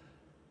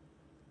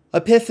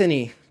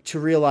epiphany to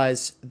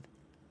realize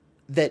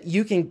that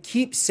you can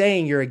keep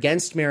saying you're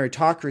against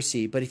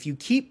meritocracy, but if you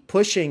keep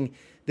pushing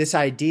this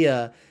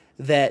idea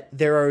that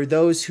there are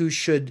those who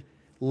should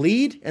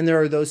lead and there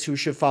are those who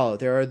should follow,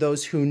 there are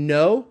those who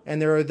know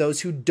and there are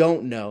those who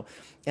don't know,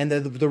 and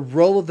the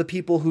role of the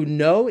people who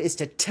know is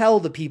to tell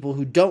the people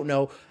who don't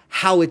know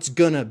how it's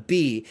gonna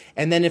be,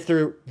 and then if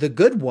they're the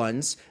good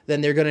ones,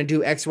 then they're gonna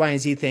do X, Y, and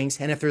Z things,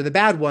 and if they're the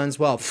bad ones,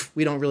 well,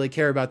 we don't really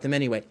care about them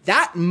anyway.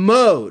 That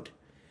mode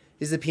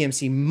is the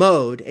PMC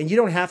mode, and you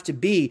don't have to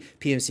be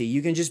PMC.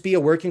 You can just be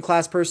a working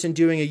class person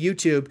doing a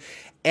YouTube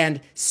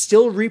and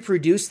still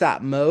reproduce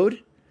that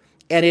mode,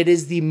 and it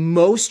is the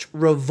most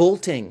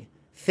revolting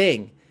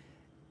thing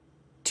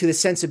to the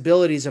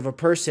sensibilities of a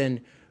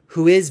person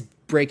who is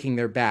breaking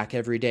their back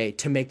every day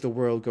to make the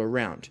world go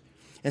round.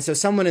 And so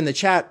someone in the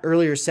chat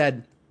earlier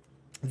said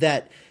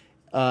that,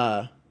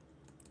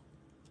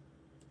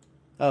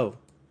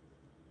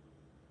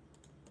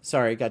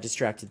 sorry, got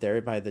distracted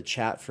there by the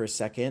chat for a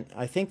second.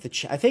 I think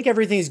I think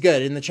everything's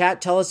good. In the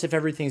chat, tell us if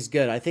everything's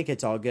good. I think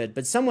it's all good.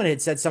 But someone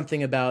had said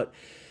something about,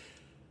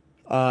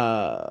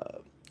 I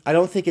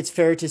don't think it's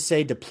fair to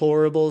say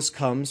deplorables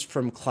comes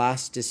from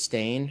class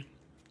disdain.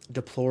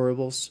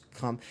 Deplorables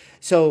come.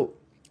 So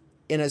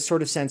in a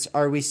sort of sense,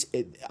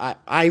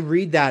 I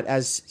read that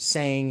as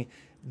saying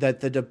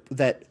that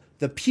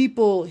the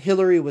people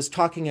Hillary was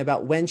talking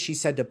about when she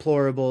said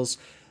deplorables,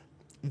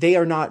 they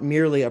are not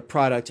merely a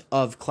product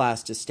of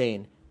class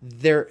disdain.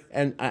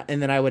 And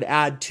then I would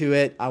add to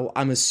it,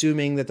 I'm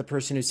assuming that the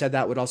person who said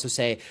that would also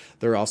say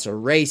they're also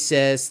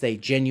racist. They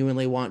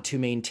genuinely want to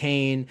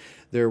maintain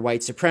their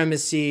white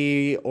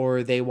supremacy,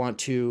 or they want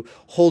to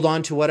hold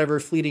on to whatever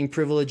fleeting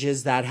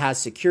privileges that has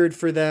secured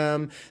for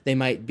them. They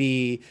might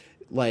be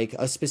like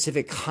a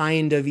specific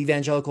kind of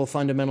evangelical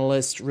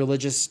fundamentalist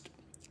religious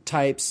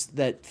types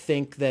that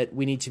think that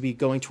we need to be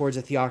going towards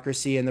a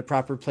theocracy and the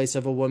proper place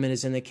of a woman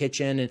is in the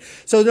kitchen. And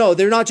so, no,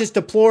 they're not just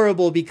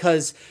deplorable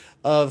because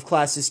of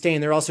class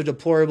disdain. They're also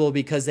deplorable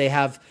because they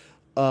have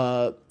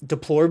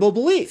deplorable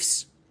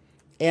beliefs.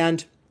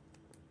 And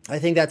I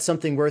think that's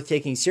something worth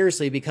taking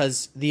seriously,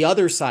 because the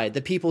other side,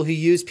 the people who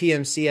use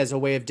PMC as a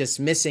way of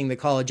dismissing the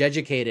college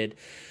educated,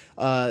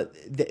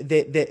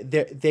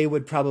 they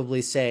would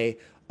probably say,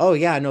 oh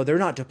yeah, no, they're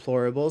not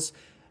deplorables.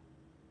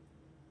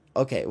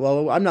 Okay,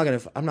 well, I'm not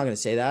gonna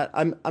say that.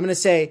 I'm gonna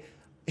say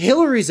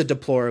Hillary's a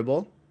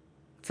deplorable.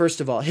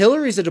 First of all,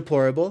 Hillary's a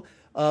deplorable.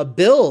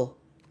 Bill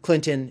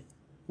Clinton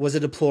was a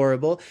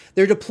deplorable.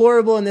 They're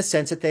deplorable in the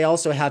sense that they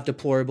also have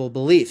deplorable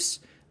beliefs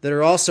that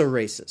are also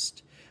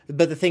racist.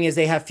 But the thing is,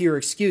 they have fewer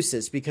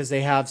excuses because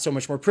they have so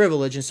much more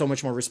privilege and so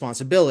much more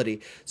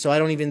responsibility. So I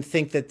don't even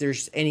think that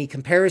there's any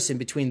comparison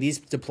between these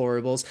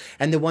deplorables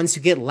and the ones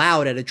who get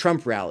loud at a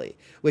Trump rally,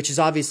 which is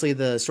obviously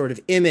the sort of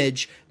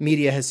image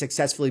media has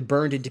successfully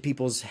burned into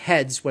people's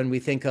heads when we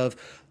think of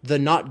the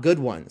not good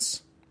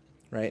ones,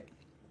 right?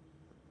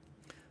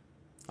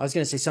 I was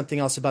going to say something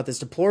else about this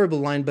deplorable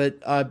line,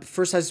 but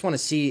first I just want to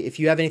see if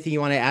you have anything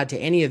you want to add to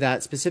any of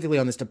that, specifically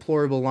on this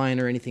deplorable line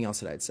or anything else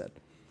that I'd said.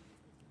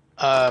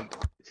 I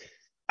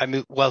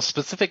mean, well,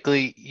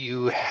 specifically,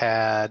 you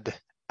had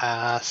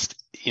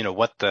asked,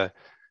 what the,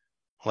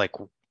 like,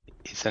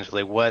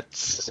 essentially, what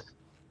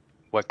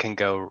can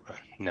go,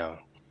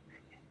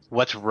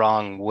 what's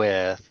wrong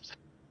with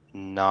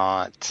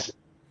not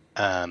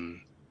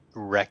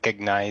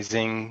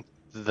recognizing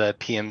the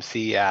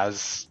PMC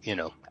as,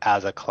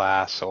 as a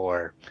class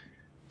or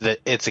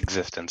its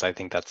existence. I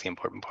think that's the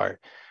important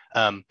part.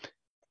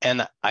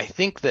 And I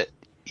think that,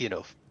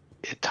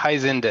 it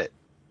ties into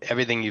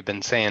everything you've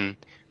been saying,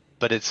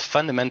 but it's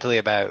fundamentally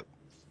about,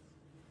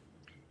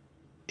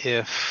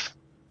 if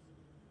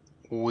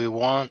we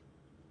want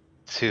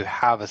to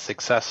have a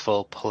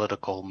successful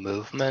political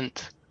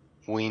movement,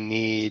 we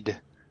need,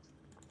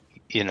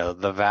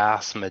 the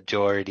vast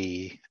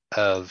majority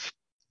of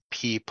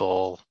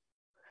people,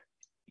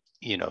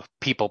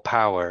 people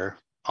power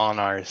on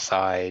our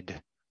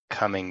side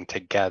coming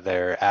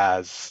together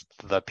as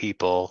the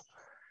people.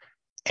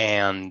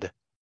 And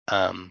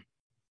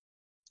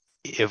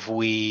if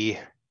we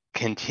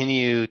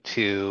continue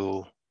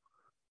to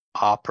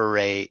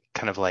operate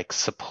kind of like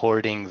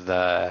supporting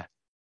the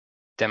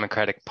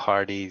Democratic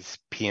Party's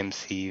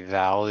PMC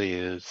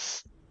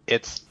values,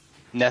 it's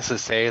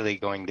necessarily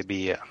going to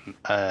be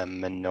a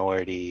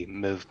minority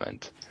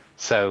movement.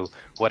 So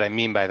what I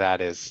mean by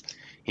that is,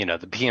 the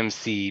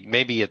PMC,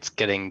 maybe it's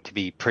getting to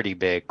be pretty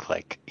big,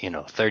 like,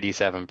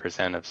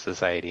 37% of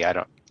society.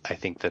 I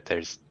think that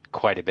there's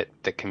quite a bit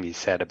that can be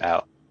said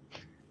about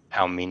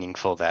how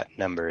meaningful that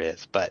number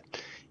is. But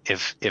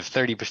if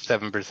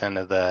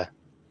 37% of the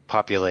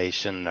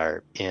population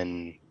are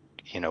in,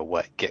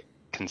 what get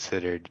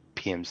considered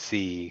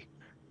PMC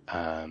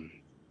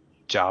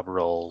job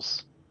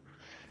roles,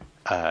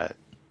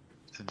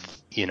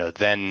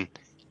 then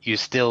you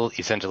still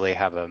essentially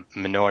have a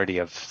minority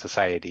of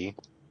society,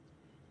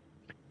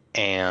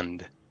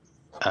 and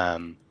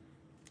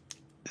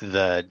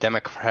the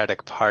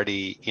Democratic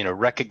Party,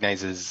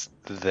 recognizes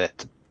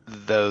that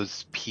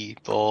those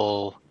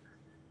people,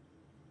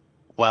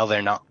 while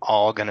they're not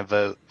all going to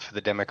vote for the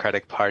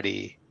Democratic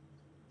Party,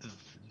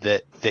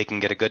 that they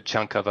can get a good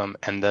chunk of them,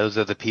 and those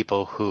are the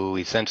people who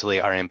essentially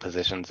are in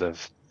positions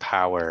of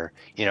power.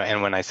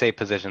 And when I say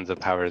positions of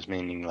power, is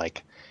meaning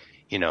like,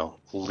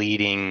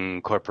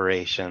 leading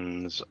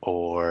corporations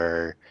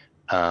or,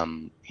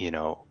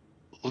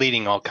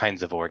 leading all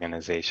kinds of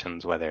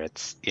organizations, whether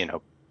it's,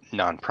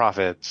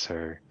 nonprofits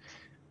or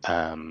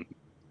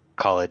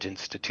college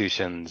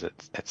institutions,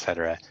 et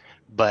cetera.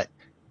 But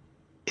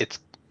it's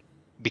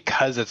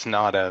because it's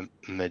not a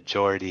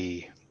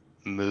majority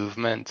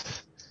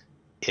movement,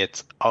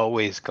 it's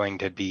always going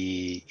to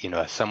be,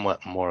 a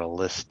somewhat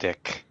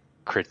moralistic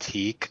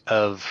critique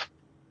of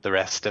the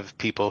rest of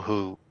people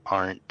who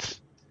aren't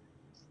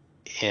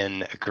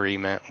in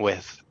agreement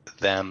with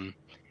them,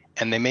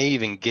 and they may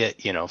even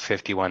get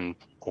 51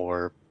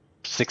 or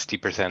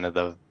 60% of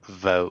the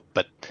vote,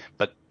 but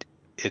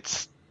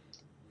it's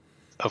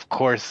of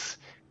course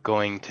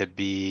going to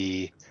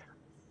be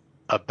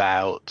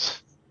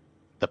about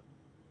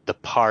the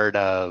part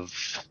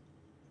of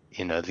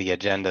the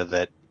agenda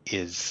that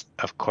is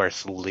of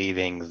course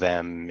leaving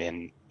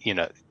the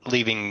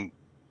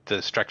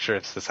structure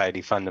of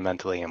society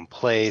fundamentally in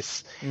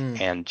place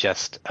and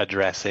just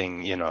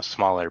addressing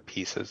smaller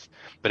pieces.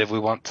 But if we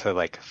want to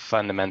like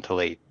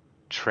fundamentally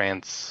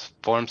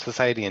transform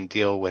society and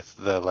deal with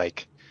the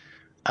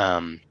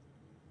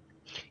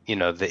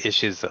the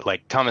issues that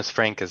like Thomas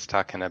Frank is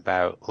talking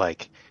about,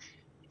 like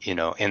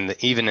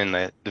even in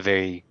the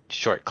very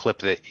short clip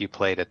that you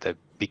played at the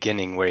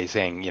beginning where he's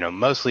saying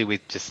mostly we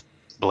just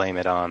blame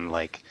it on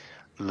like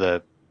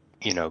the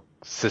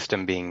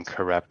system being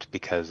corrupt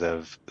because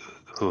of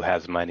who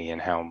has money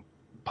and how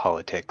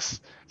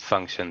politics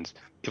functions.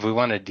 If we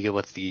want to deal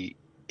with the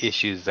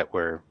issues that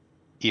we're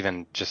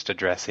even just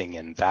addressing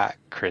in that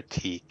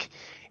critique,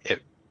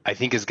 it I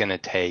think is going to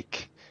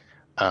take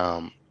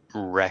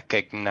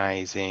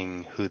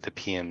recognizing who the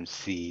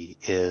PMC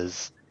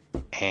is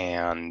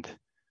and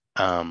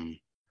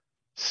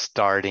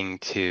starting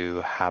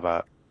to have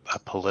a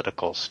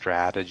political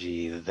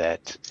strategy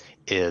that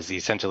is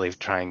essentially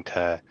trying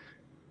to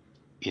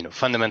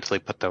fundamentally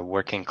put the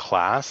working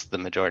class, the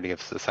majority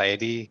of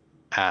society,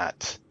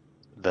 at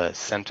the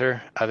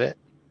center of it.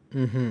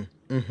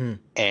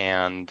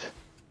 And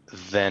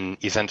then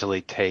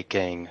essentially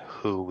taking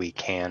who we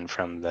can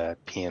from the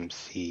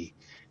PMC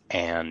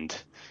and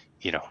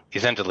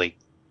essentially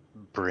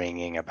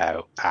bringing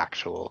about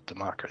actual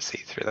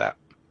democracy through that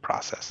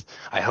process.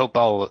 I hope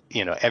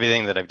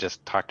everything that I've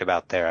just talked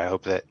about there, I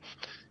hope that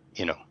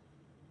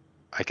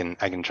I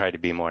can try to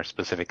be more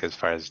specific as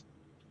far as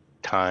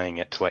tying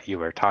it to what you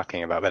were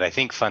talking about, but I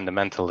think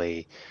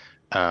fundamentally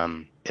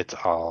it's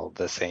all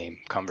the same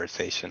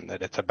conversation,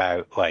 that it's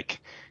about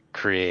like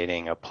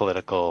creating a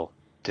political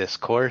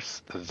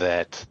discourse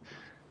that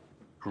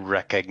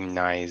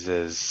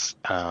recognizes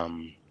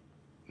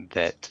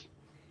that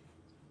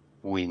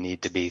we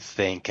need to be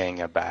thinking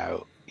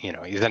about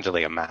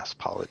essentially a mass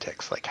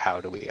politics, like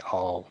how do we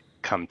all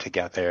come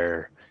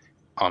together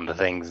on the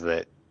things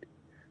that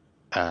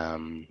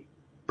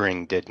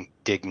bring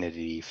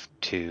dignity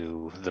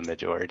to the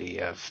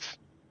majority of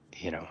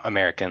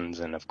Americans,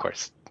 and of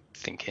course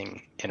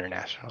thinking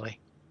internationally.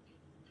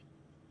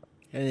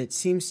 And it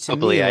seems to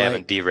hopefully me I like,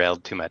 haven't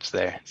derailed too much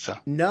there. So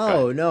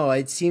no,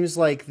 it seems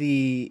like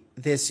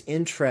this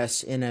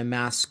interest in a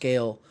mass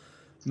scale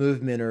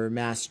movement or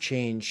mass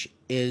change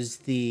is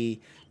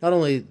not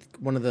only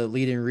one of the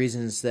leading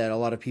reasons that a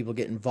lot of people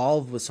get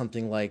involved with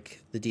something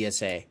like the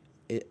DSA,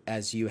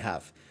 as you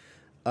have,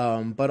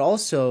 but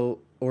also,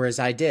 or as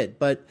I did,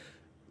 but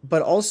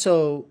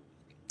also,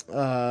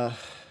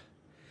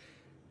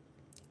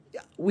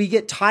 we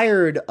get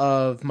tired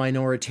of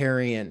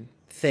minoritarian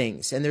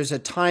things. And there's a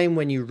time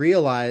when you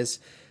realize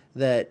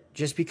that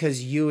just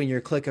because you and your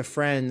clique of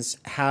friends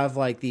have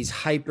like these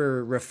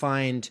hyper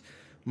refined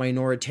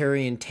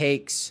minoritarian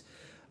takes,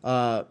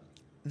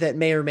 that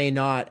may or may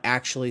not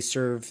actually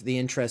serve the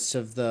interests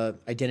of the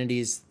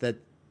identities that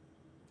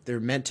they're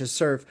meant to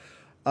serve,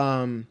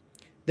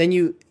 then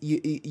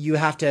you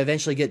have to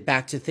eventually get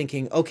back to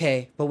thinking,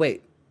 okay, but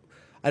wait,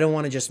 I don't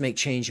want to just make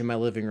change in my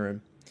living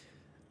room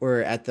or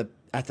at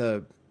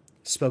the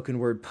spoken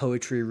word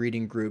poetry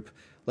reading group.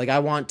 Like, I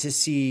want to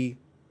see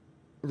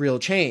real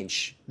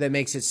change that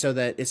makes it so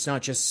that it's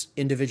not just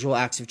individual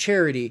acts of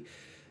charity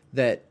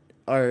that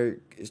are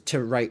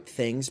to right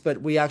things,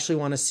 but we actually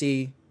want to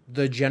see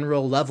the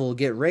general level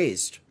get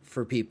raised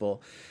for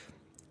people.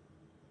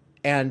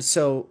 And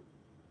so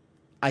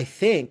I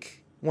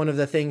think one of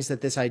the things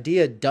that this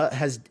idea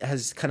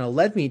has kind of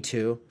led me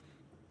to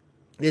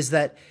is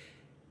that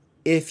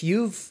if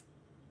you've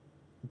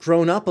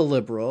grown up a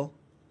liberal,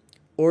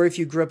 or if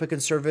you grew up a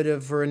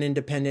conservative or an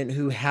independent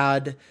who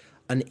had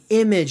an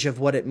image of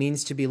what it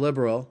means to be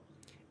liberal,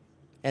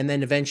 and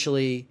then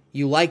eventually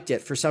you liked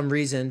it for some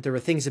reason, there were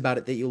things about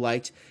it that you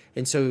liked,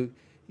 and so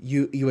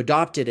you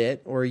adopted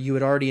it, or you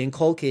had already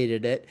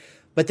inculcated it,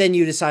 but then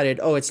you decided,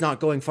 oh, it's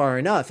not going far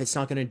enough, it's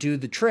not going to do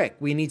the trick,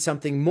 we need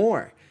something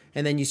more,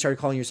 and then you started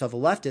calling yourself a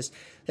leftist.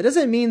 That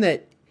doesn't mean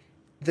that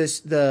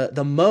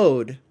the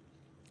mode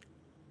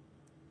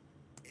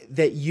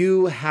that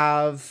you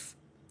have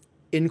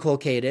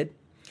inculcated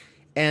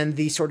and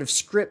the sort of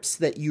scripts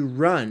that you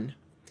run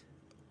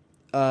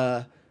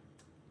are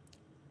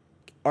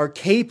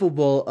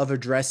capable of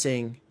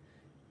addressing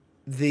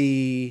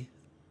the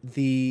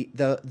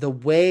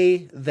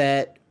way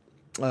that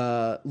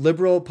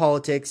liberal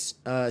politics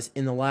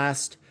in the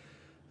last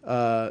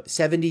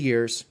 70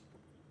 years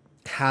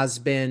has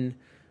been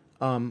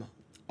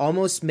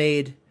almost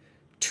made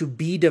to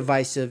be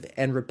divisive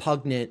and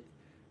repugnant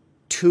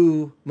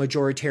to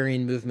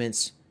majoritarian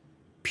movements,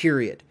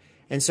 period.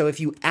 And so if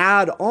you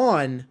add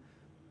on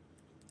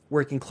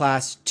working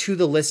class to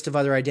the list of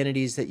other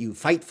identities that you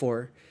fight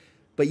for,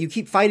 But you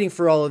keep fighting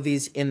for all of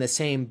these in the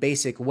same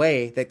basic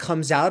way that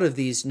comes out of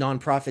these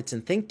nonprofits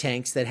and think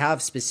tanks that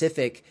have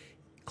specific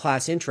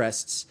class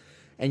interests.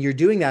 And you're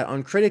doing that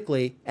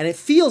uncritically, and it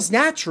feels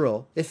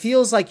natural. It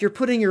feels like you're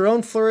putting your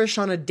own flourish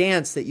on a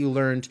dance that you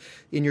learned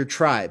in your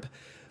tribe.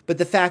 But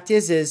the fact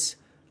is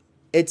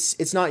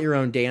it's not your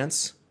own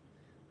dance,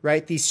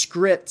 right? These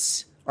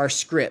scripts are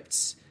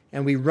scripts,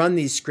 and we run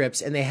these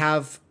scripts, and they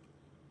have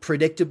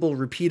predictable,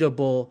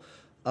 repeatable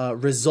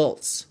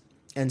results.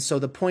 And so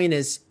the point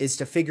is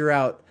to figure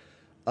out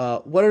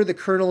what are the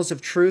kernels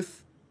of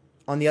truth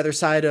on the other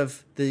side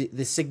of the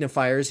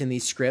signifiers in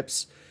these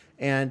scripts,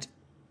 and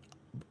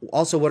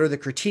also what are the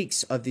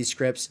critiques of these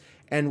scripts,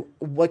 and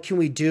what can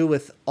we do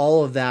with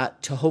all of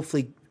that to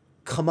hopefully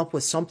come up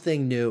with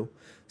something new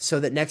so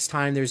that next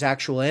time there's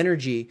actual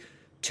energy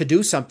to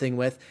do something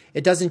with,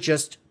 it doesn't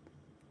just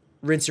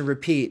rinse and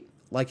repeat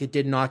like it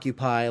did in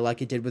Occupy, like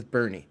it did with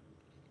Bernie,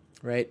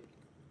 right?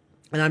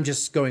 And I'm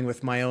just going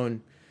with my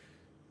own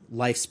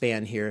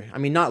lifespan here. I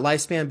mean, not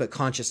lifespan, but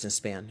consciousness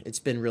span. It's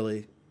been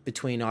really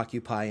between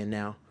Occupy and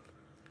now.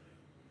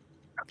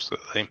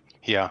 Absolutely.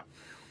 Yeah.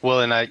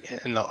 Well, and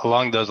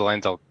along those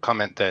lines, I'll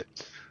comment that,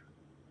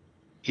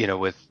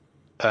 with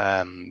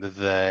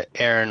the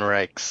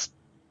Ehrenreich's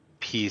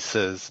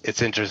pieces,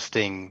 it's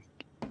interesting.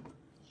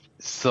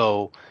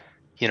 So,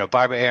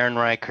 Barbara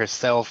Ehrenreich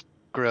herself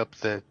grew up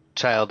the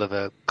child of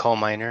a coal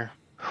miner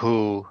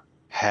who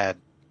had,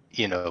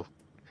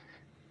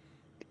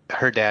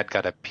 her dad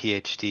got a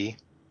PhD.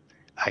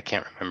 I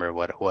can't remember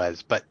what it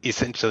was, but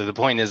essentially the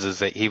point is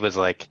that he was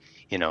like,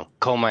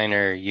 coal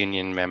miner,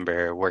 union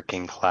member,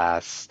 working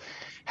class,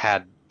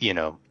 had,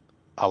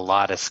 a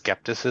lot of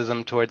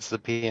skepticism towards the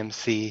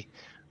PMC,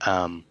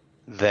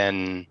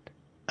 then,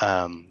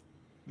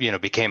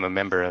 became a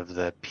member of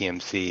the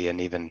PMC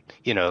and even,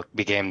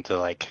 began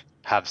to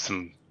have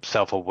some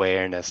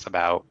self-awareness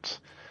about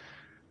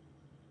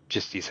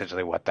just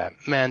essentially what that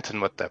meant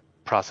and what the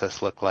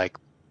process looked like.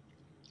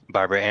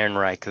 Barbara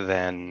Ehrenreich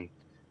then,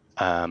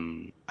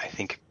 I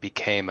think,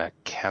 became a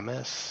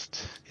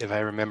chemist, if I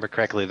remember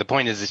correctly. The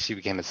point is that she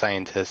became a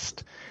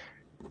scientist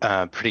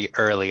pretty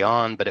early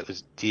on, but it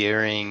was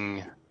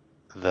during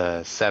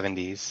the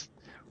 70s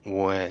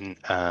when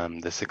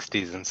the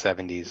 60s and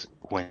 70s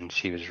when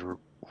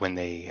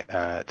the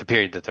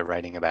period that they're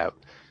writing about.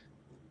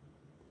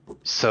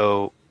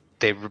 So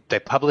they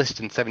published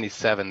in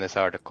 77 this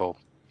article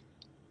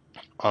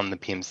on the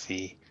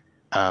PMC,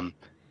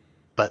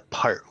 but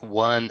part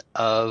one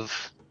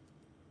of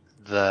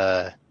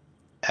the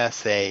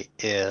essay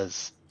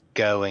is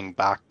going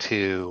back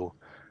to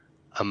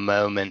a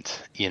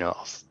moment,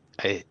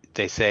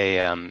 they say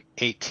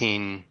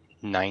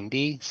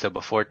 1890, so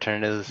before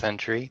turn of the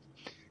century,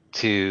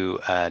 to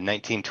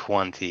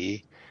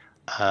 1920.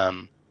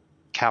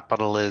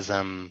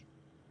 Capitalism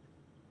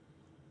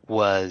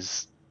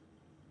was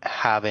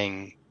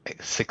having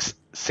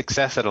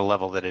success at a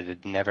level that it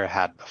had never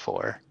had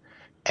before.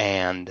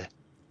 And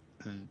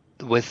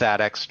with that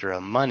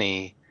extra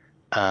money,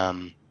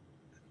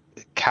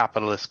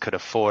 capitalists could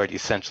afford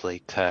essentially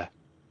to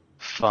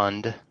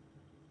fund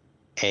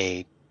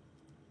a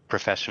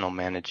professional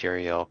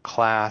managerial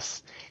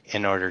class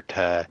in order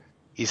to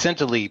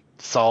essentially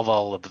solve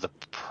all of the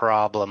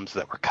problems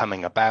that were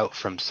coming about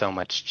from so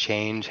much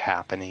change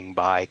happening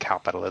by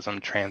capitalism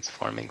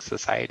transforming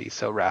society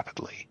so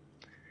rapidly.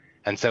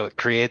 And so it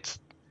creates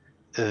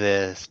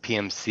this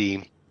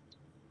PMC,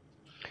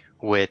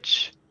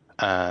 which,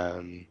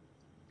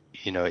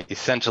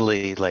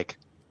 essentially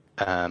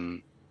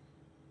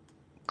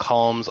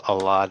calms a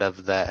lot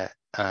of the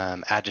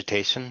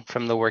agitation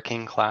from the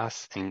working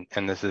class.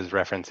 And this is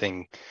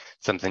referencing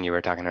something you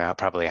were talking about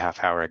probably a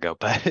half hour ago,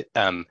 but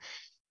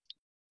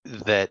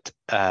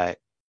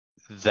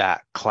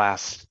that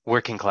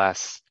working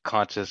class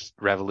conscious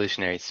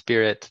revolutionary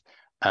spirit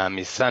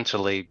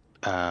essentially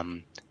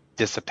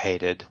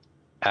dissipated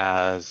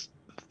as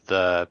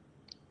the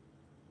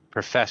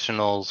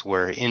professionals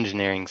were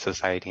engineering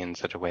society in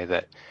such a way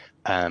that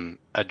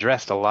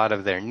addressed a lot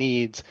of their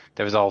needs.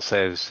 There was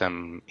also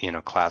some,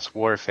 class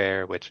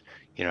warfare, which,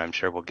 I'm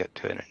sure we'll get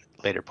to in a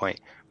later point.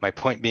 My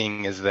point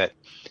being is that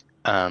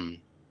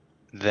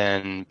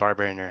then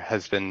Barbara and her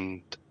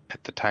husband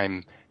at the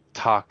time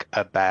talk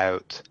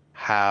about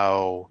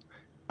how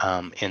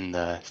in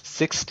the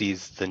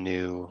 60s, the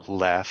new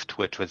left,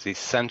 which was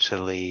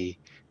essentially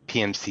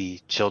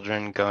PMC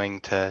children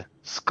going to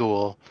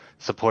school,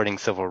 supporting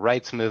civil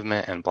rights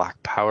movement and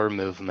Black Power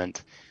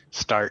movement,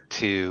 start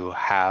to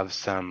have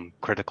some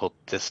critical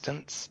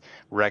distance,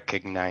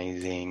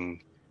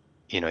 recognizing,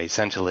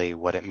 essentially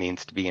what it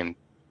means to be in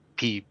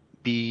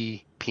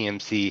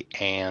PMC,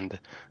 and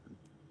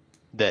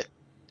that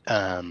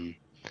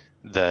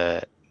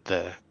the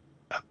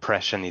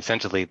oppression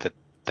essentially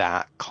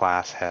that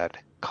class had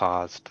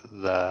caused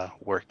the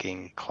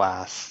working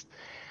class,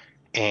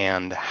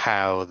 and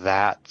how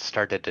that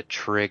started to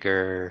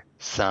trigger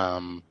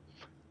some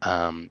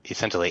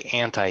essentially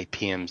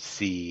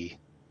anti-PMC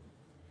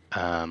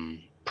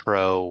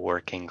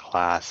pro-working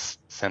class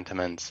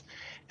sentiments.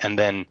 And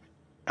then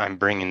I'm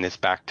bringing this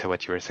back to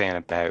what you were saying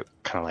about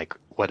kind of like,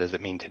 what does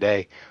it mean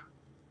today?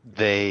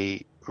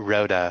 They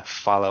wrote a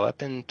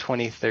follow-up in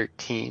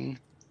 2013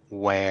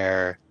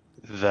 where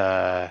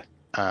the,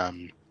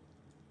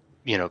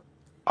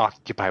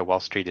 Occupy Wall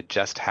Street had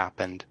just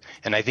happened.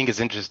 And I think it's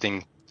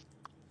interesting,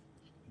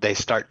 they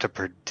start to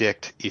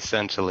predict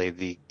essentially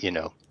the,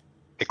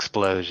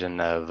 explosion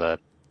of a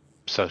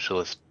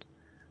socialist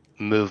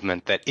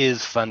movement that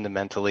is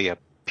fundamentally a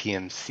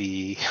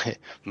PMC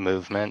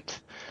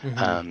movement,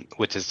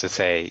 which is to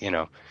say,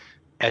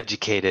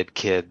 educated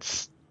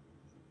kids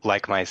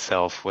like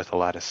myself with a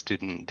lot of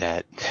student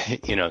debt,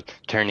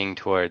 turning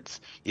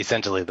towards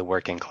essentially the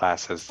working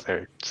class as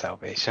their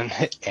salvation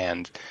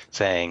and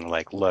saying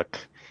like, look,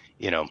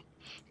 the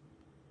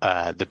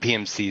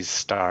PMC's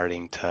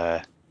starting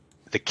to,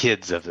 the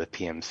kids of the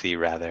PMC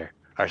rather,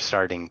 are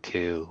starting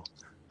to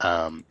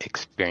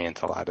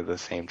experience a lot of the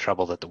same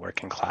trouble that the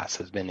working class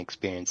has been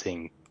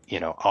experiencing,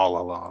 all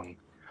along.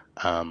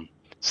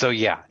 So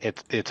yeah,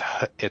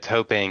 it's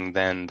hoping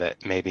then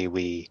that maybe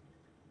we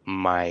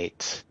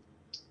might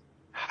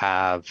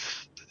have,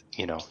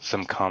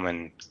 some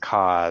common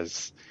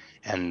cause,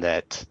 and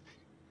that,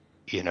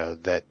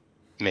 that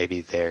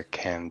maybe there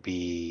can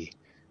be,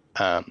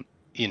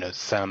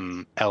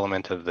 some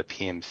element of the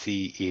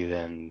PMC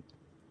even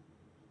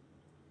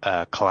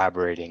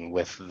collaborating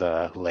with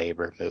the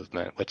labor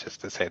movement, which is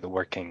to say the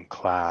working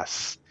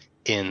class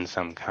in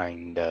some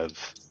kind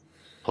of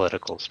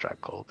political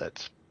struggle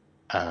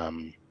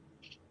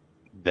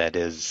that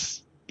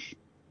is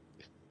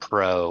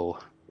pro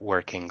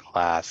working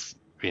class,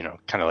 kind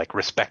of like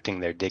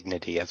respecting their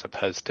dignity as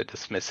opposed to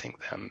dismissing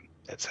them,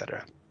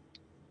 etc.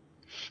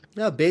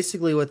 No,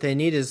 basically what they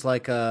need is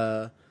like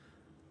a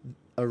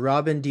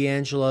Robin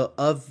DiAngelo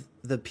of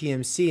the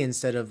PMC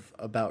instead of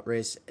About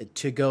Race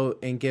to go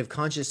and give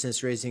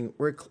consciousness raising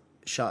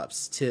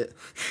workshops to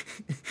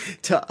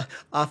to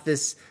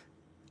office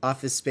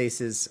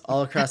spaces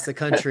all across the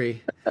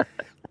country.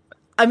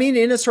 I mean,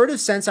 in a sort of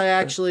sense, I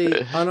actually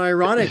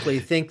unironically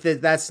think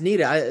that that's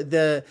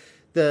needed.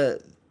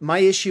 My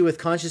issue with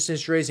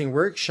consciousness raising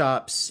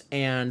workshops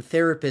and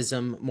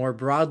therapism more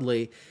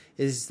broadly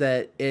is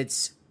that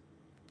it's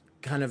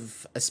kind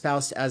of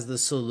espoused as the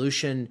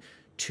solution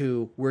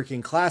to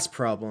working class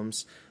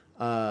problems.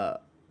 I'm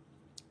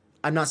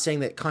not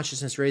saying that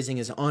consciousness raising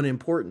is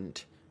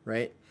unimportant,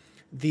 right?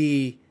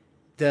 The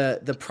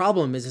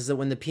problem is that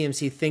when the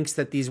PMC thinks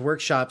that these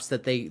workshops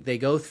that they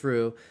go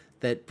through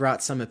that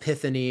brought some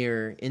epiphany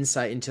or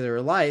insight into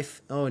their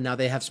life, now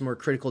they have some more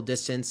critical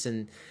distance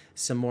and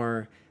some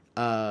more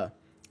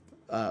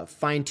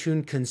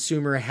fine-tuned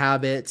consumer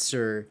habits,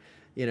 or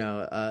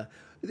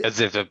as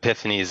if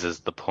epiphanies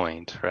is the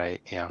point,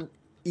 right?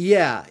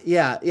 Yeah.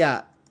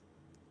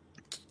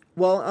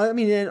 Well, I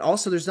mean, and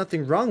also there's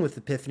nothing wrong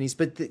with epiphanies,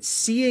 but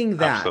seeing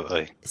that,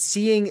 absolutely,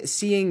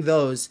 seeing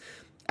those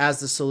as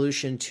the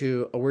solution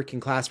to a working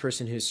class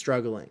person who's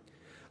struggling.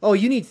 Oh,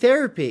 you need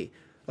therapy.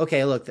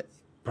 Okay, look, that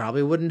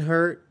probably wouldn't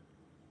hurt.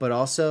 But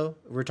also,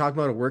 we're talking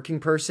about a working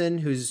person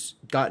who's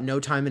got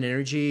no time and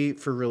energy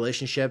for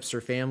relationships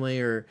or family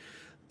or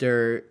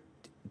their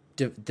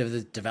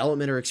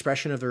development or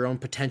expression of their own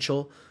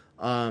potential.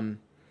 And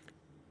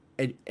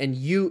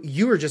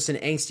you are just an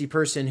angsty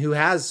person who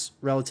has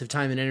relative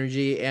time and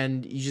energy,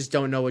 and you just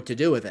don't know what to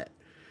do with it.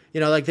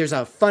 Like there's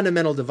a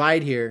fundamental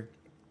divide here.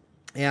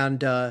 And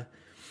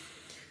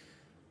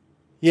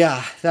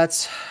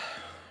that's,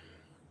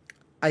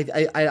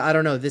 I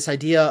don't know, this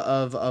idea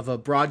of a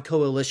broad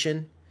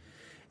coalition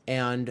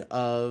and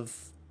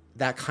of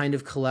that kind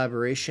of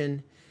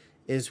collaboration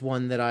is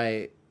one that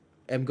I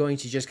am going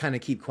to just kind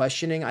of keep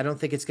questioning. I don't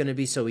think it's going to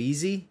be so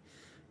easy.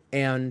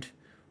 And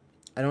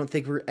I don't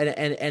think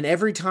and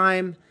every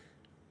time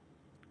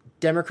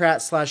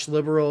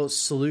Democrat/liberal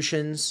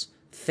solutions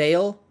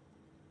fail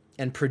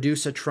and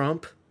produce a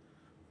Trump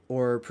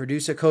or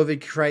produce a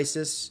COVID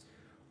crisis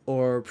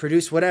or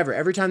produce whatever,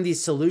 every time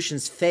these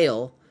solutions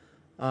fail,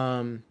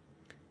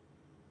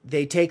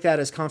 they take that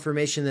as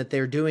confirmation that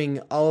they're doing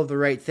all of the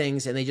right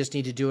things and they just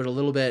need to do it a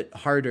little bit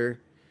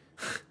harder,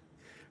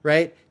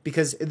 right?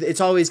 Because it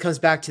always comes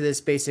back to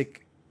this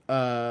basic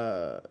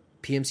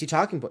PMC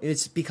talking point.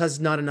 It's because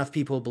not enough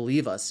people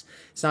believe us.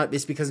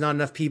 It's because not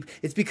enough people.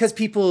 It's because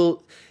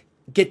people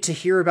get to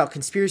hear about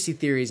conspiracy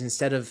theories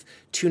instead of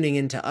tuning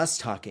into us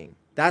talking.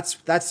 That's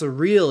the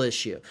real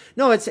issue.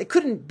 No, it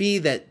couldn't be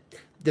that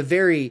the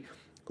very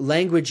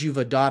language you've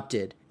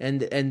adopted and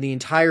the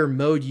entire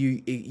mode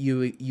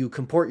you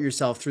comport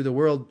yourself through the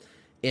world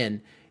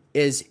in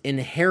is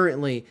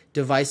inherently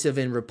divisive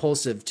and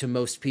repulsive to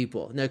most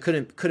people. Now, it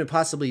couldn't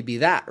possibly be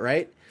that,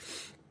 right?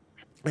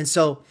 And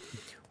so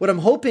what I'm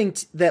hoping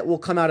that will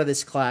come out of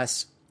this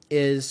class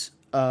is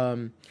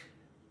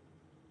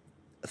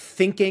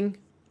thinking,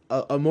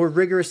 a more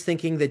rigorous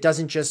thinking that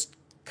doesn't just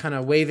kind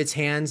of wave its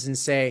hands and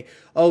say,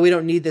 oh, we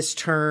don't need this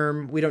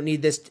term. We don't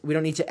need this. We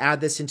don't need to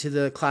add this into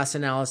the class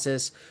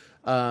analysis.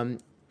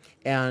 Versus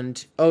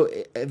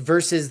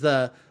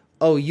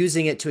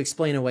using it to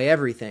explain away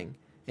everything.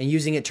 and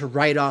using it to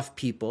write off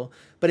people,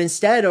 but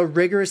instead a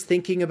rigorous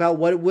thinking about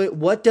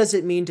what does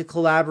it mean to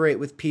collaborate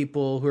with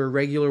people who are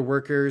regular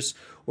workers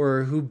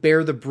or who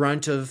bear the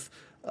brunt of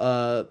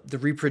the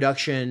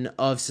reproduction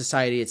of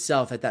society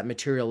itself at that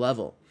material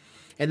level.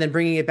 And then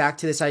bringing it back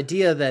to this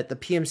idea that the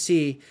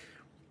PMC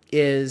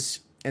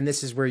is, and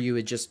this is where you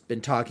had just been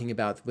talking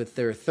about with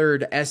their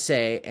third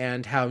essay,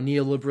 and how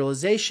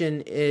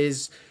neoliberalization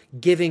is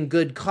giving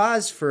good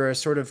cause for a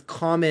sort of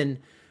common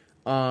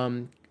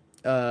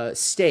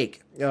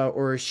stake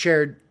or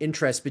shared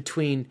interest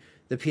between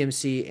the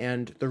PMC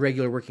and the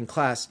regular working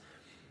class.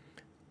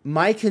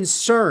 My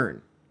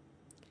concern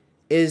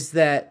is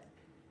that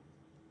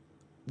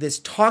this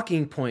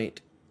talking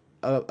point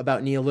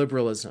about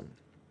neoliberalism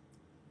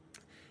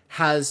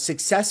has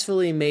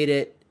successfully made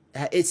it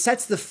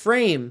sets the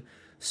frame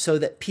so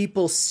that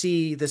people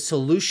see the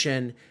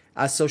solution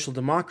as social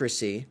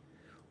democracy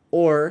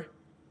or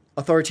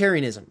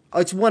authoritarianism.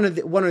 It's one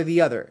or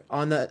the other.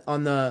 On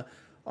the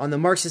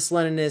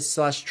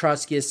Marxist-Leninist /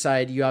 Trotskyist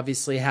side, you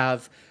obviously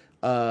have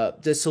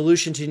the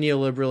solution to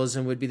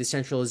neoliberalism would be the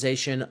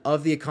centralization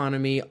of the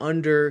economy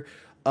under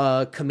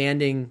a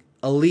commanding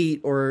elite,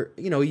 or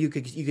you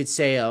could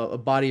say a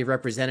body of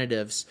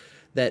representatives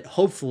that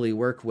hopefully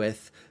work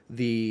with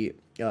the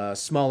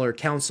smaller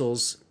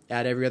councils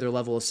at every other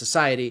level of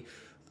society.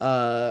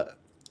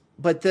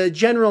 But the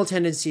general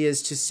tendency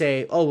is to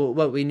say, oh, well,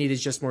 what we need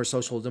is just more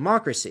social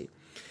democracy.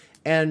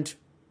 And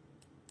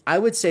I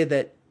would say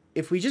that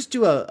if we just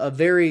do a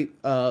very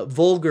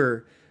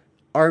vulgar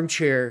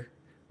armchair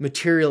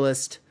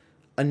materialist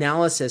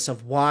analysis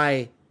of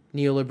why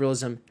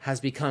neoliberalism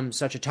has become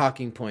such a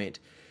talking point,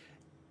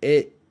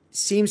 it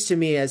seems to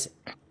me as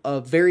a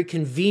very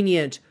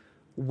convenient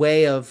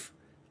way of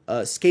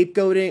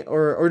scapegoating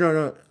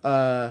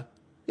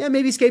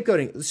maybe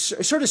scapegoating,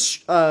 sort of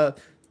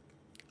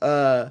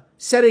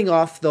setting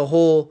off the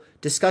whole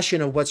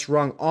discussion of what's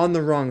wrong on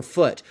the wrong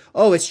foot.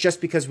 Oh, it's just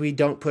because we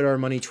don't put our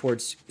money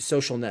towards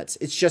social nets.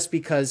 It's just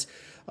because,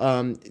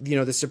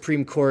 the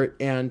Supreme Court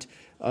and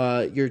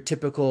your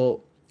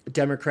typical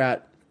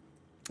Democrat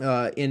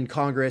in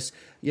Congress,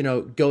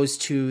 goes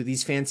to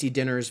these fancy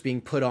dinners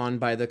being put on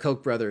by the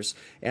Koch brothers,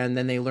 and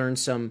then they learn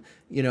some,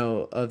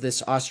 of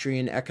this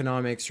Austrian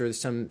economics or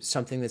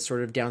something that's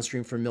sort of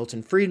downstream from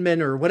Milton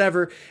Friedman or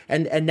whatever,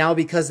 and now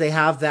because they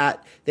have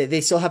that,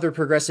 they still have their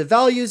progressive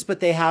values, but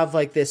they have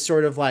like this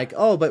sort of like,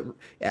 oh, but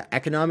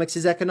economics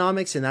is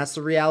economics, and that's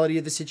the reality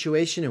of the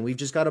situation, and we've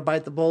just got to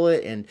bite the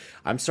bullet, and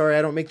I'm sorry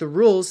I don't make the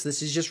rules,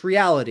 this is just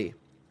reality,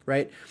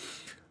 right?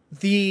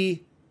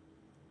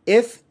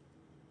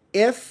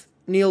 If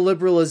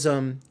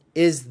neoliberalism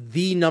is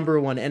the number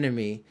one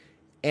enemy,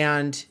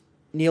 and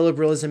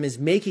neoliberalism is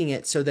making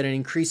it so that an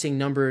increasing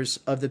numbers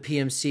of the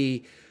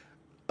PMC,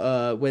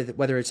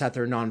 whether it's at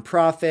their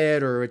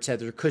nonprofit or it's at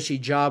their cushy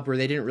job where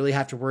they didn't really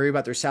have to worry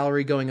about their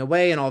salary going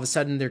away, and all of a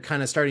sudden they're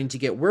kind of starting to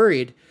get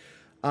worried.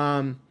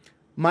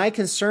 My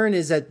concern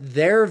is that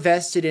their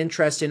vested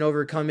interest in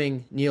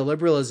overcoming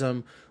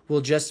neoliberalism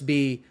will just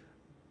be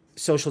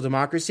social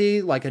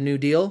democracy, like a New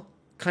Deal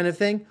kind of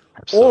thing.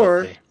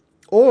 Absolutely.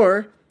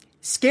 Or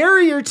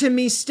scarier to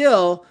me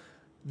still,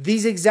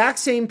 these exact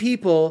same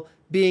people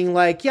being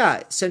like,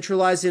 yeah,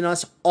 centralize in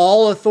us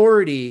all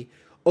authority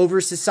over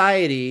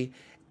society,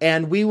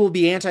 and we will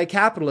be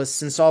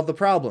anti-capitalists and solve the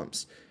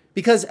problems.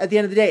 Because at the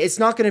end of the day, it's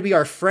not going to be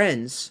our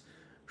friends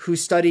who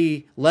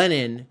study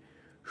Lenin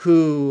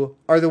who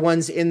are the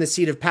ones in the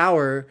seat of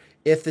power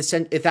if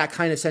that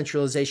kind of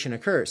centralization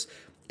occurs.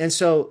 And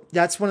so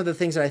that's one of the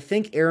things that I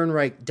think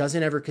Ehrenreich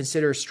doesn't ever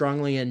consider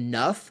strongly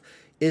enough,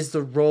 is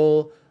the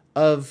role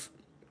of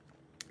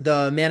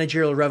the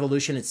managerial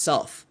revolution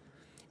itself.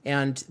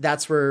 And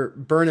that's where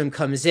Burnham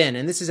comes in.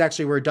 And this is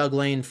actually where Doug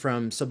Lane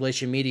from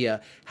Sublation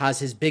Media has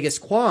his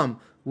biggest qualm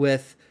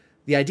with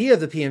the idea of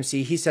the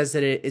PMC. He says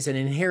that it is an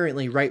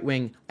inherently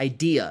right-wing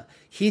idea.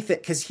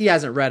 Because he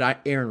hasn't read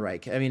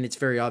Ehrenreich. I mean, it's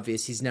very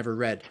obvious he's never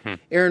read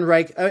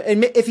Ehrenreich.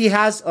 And if he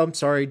has, I'm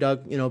sorry,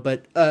 Doug,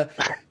 but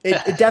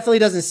it definitely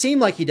doesn't seem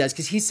like he does,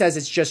 because he says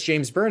it's just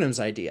James Burnham's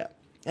idea.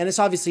 And it's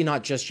obviously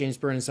not just James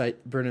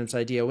Burnham's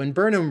idea. When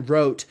Burnham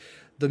wrote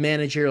The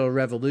Managerial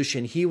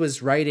Revolution, he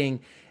was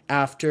writing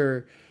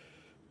after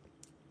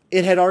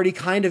it had already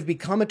kind of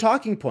become a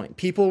talking point.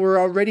 People were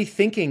already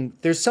thinking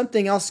there's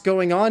something else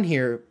going on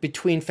here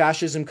between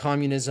fascism,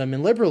 communism,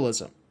 and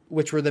liberalism,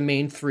 which were the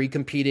main three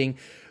competing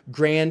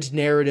grand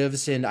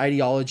narratives and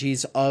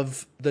ideologies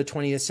of the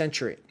 20th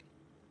century.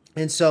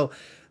 And so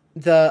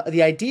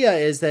the idea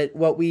is that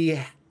what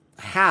we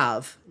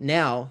have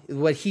now,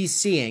 what he's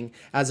seeing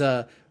as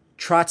a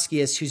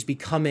Trotskyist who's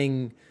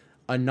becoming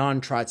a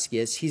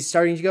non-Trotskyist, he's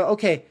starting to go,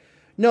 okay,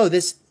 no,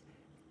 this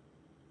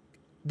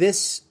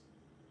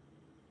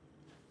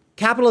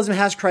capitalism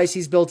has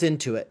crises built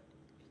into it.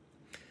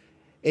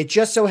 It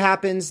just so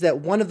happens that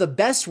one of the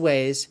best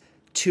ways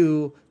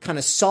to kind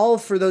of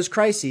solve for those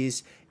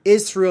crises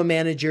is through a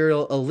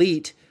managerial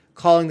elite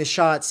calling the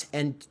shots.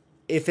 And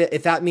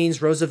if that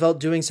means Roosevelt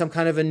doing some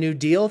kind of a New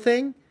Deal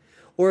thing,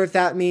 or if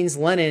that means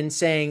Lenin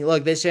saying,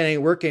 look, this shit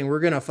ain't working, we're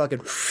going to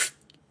fucking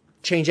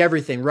change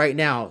everything right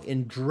now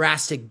in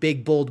drastic,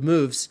 big, bold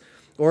moves.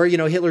 Or,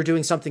 Hitler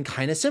doing something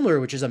kind of similar,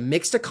 which is a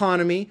mixed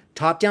economy,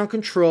 top-down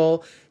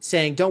control,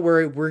 saying, don't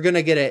worry, we're going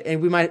to get it.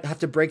 And we might have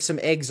to break some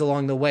eggs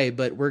along the way,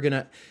 but we're going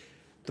to...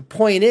 The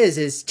point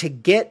is to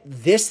get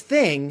this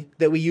thing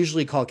that we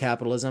usually call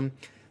capitalism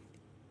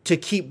to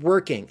keep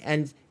working.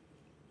 And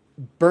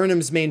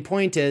Burnham's main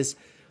point is,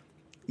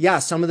 yeah,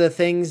 some of the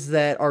things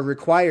that are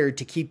required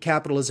to keep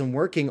capitalism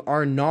working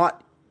are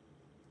not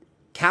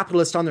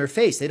capitalist on their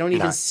face. They don't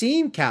even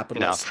seem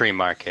capitalist. No, free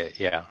market,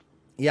 yeah.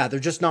 Yeah, they're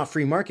just not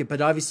free market, but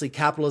obviously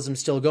capitalism's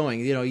still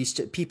going.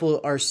 People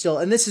are still,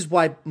 and this is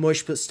why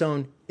Moishe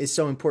Stone is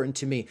so important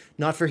to me,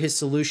 not for his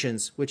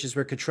solutions, which is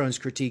where Catron's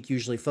critique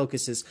usually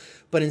focuses,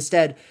 but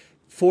instead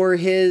for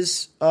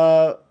his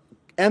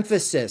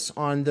emphasis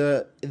on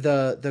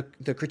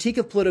the critique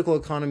of political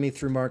economy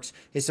through Marx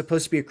is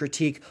supposed to be a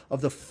critique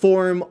of the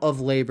form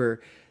of labor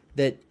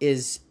that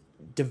is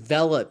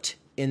developed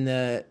in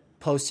the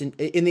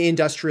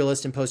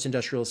industrialist and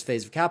post-industrialist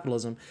phase of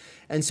capitalism.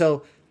 And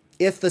so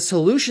if the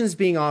solutions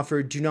being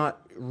offered do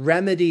not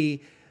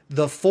remedy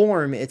the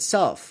form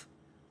itself,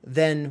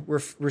 then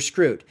we're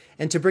screwed.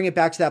 And to bring it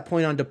back to that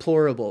point on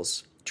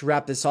deplorables, to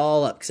wrap this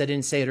all up, because I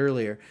didn't say it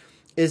earlier,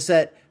 is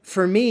that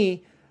for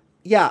me,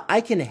 yeah,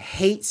 I can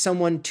hate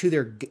someone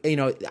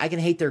I can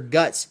hate their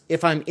guts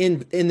if I'm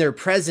in their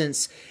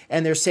presence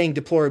and they're saying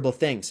deplorable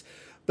things.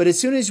 But as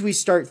soon as we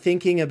start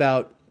thinking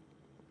about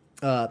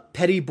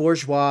petty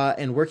bourgeois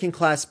and working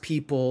class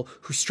people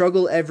who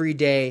struggle every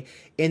day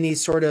in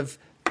these sort of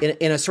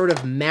in a sort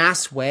of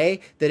mass way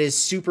that is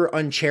super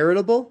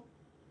uncharitable,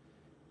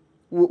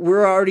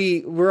 we're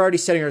already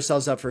setting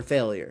ourselves up for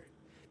failure.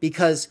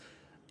 Because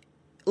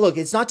look,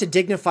 it's not to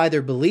dignify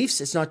their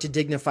beliefs, it's not to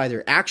dignify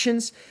their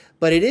actions,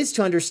 but it is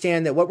to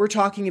understand that what we're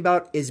talking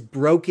about is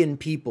broken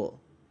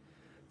people.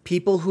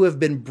 People who have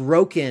been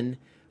broken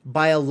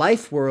by a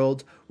life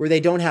world where they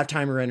don't have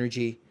time or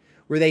energy,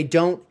 where they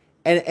don't,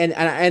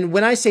 and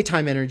when I say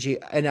time, energy,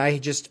 and I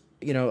just,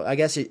 I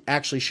guess it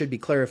actually should be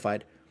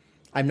clarified.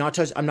 I'm not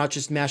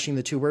just mashing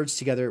the two words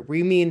together.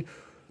 We mean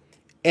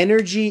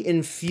energy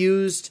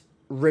infused,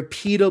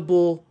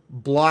 repeatable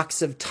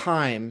blocks of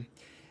time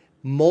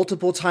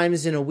multiple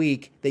times in a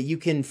week that you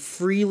can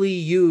freely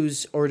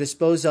use or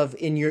dispose of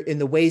in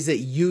the ways that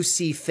you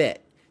see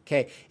fit.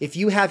 Okay. If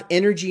you have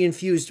energy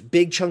infused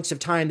big chunks of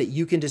time that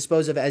you can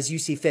dispose of as you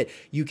see fit,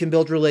 you can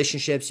build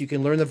relationships, you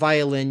can learn the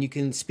violin, you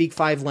can speak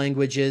 5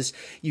 languages,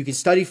 you can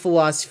study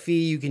philosophy,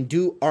 you can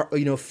do art,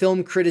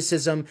 film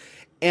criticism,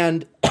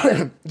 and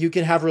you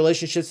can have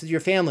relationships with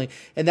your family,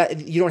 and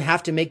that you don't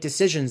have to make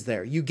decisions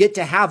there. You get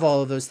to have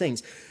all of those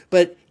things.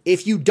 But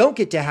if you don't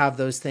get to have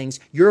those things,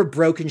 you're a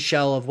broken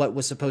shell of what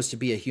was supposed to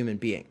be a human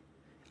being.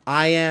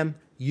 I am,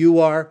 you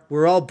are,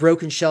 we're all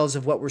broken shells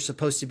of what we're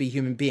supposed to be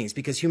human beings,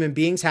 because human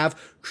beings have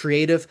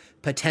creative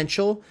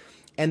potential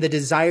and the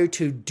desire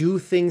to do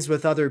things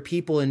with other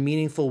people in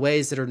meaningful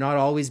ways that are not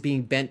always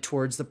being bent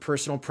towards the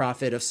personal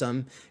profit of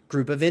some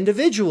group of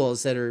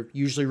individuals that are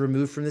usually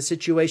removed from the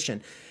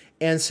situation.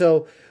 And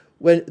so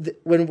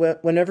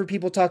whenever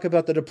people talk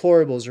about the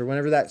deplorables, or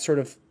whenever that sort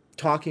of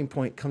talking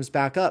point comes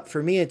back up,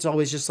 for me, it's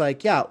always just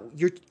like, yeah,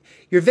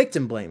 you're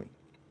victim blaming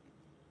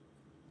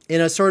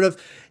in a sort of,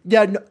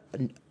 yeah, no,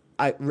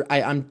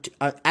 I'm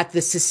at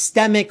the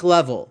systemic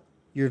level,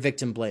 you're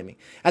victim blaming.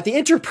 At the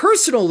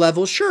interpersonal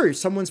level, sure,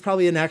 someone's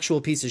probably an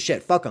actual piece of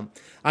shit. Fuck them.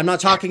 I'm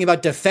not talking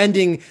about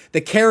defending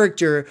the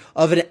character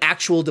of an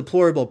actual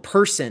deplorable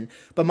person.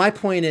 But my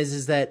point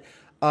is that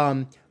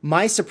my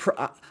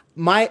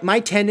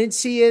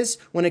tendency is,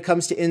 when it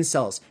comes to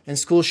incels and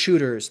school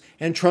shooters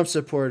and Trump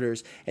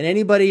supporters and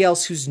anybody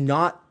else who's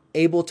not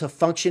able to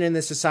function in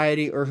the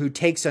society, or who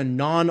takes a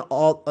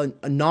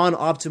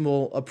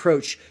non-optimal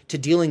approach to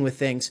dealing with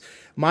things,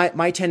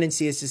 my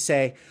tendency is to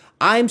say,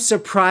 I'm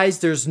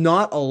surprised there's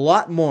not a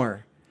lot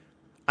more.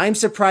 I'm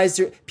surprised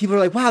people are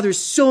like, wow, there's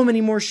so many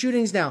more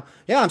shootings now.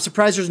 Yeah, I'm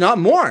surprised there's not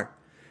more.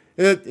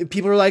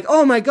 People are like,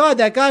 oh my God,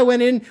 that guy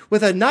went in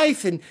with a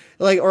knife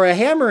or a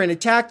hammer and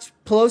attacked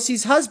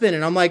Pelosi's husband.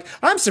 And I'm like,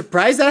 I'm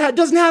surprised that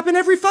doesn't happen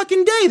every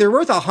fucking day. They're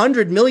worth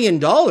 $100 million,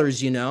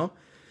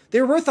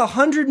 They're worth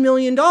 $100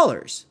 million,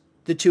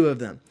 the two of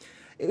them.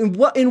 In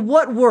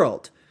what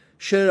world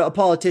should a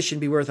politician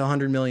be worth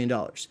 $100 million?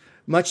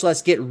 Much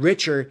less get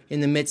richer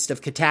in the midst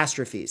of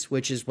catastrophes,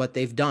 which is what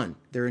they've done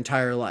their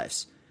entire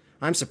lives.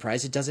 I'm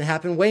surprised it doesn't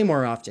happen way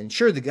more often.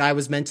 Sure, the guy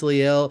was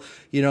mentally ill.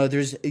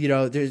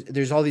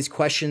 There's all these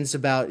questions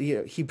about,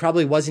 he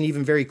probably wasn't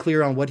even very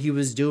clear on what he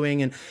was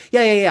doing. And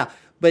yeah.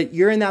 But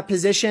you're in that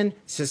position,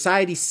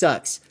 society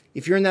sucks.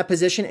 If you're in that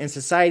position and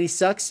society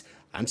sucks,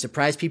 I'm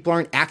surprised people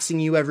aren't axing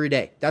you every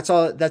day. That's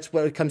all. That's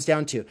what it comes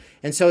down to.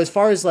 And so as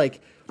far as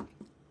like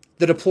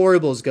the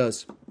deplorables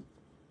goes,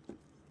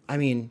 I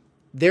mean,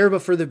 there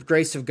but for the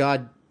grace of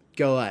God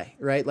go I,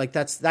 right? Like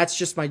that's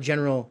just my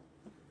general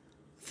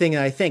thing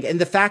that I think. And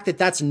the fact that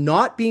that's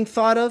not being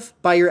thought of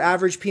by your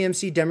average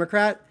PMC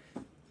Democrat,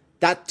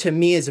 that to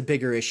me is a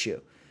bigger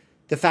issue.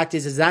 the fact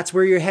is that's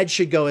where your head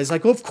should go, is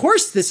like, well, of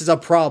course this is a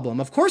problem.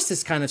 Of course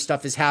this kind of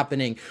stuff is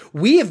happening.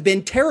 We have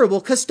been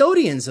terrible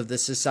custodians of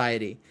this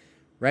society,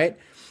 right?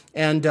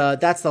 And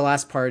that's the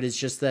last part, is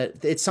just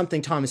that it's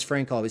something Thomas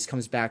Frank always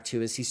comes back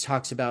to, is he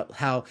talks about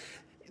how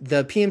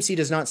the PMC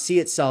does not see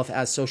itself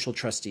as social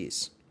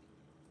trustees.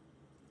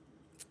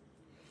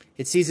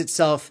 It sees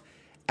itself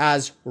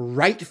as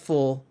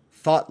rightful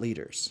thought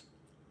leaders,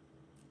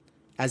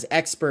 as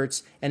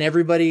experts, and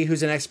everybody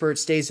who's an expert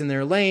stays in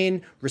their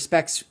lane,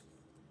 respects.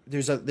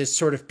 There's this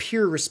sort of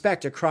peer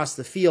respect across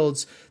the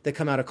fields that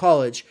come out of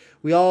college.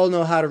 We all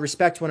know how to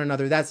respect one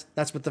another. That's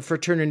what the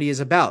fraternity is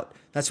about.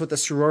 That's what the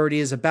sorority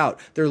is about.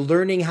 They're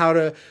learning how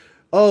to,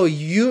 oh,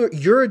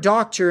 you're a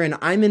doctor and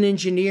I'm an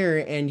engineer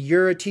and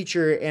you're a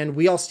teacher, and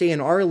we all stay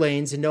in our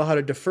lanes and know how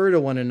to defer to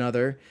one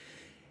another.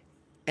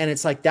 And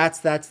it's like that's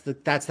that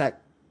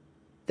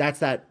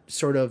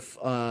sort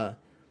of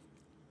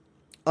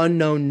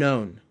unknown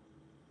known,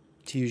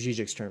 to use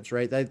Zizek's terms,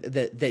 right?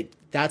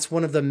 That's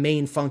one of the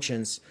main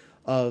functions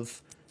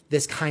of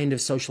this kind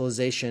of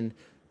socialization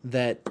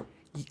that,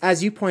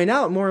 as you point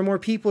out, more and more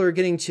people are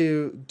getting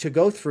to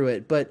go through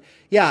it. But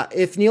yeah,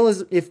 if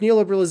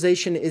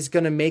neoliberalization is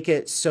going to make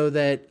it so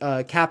that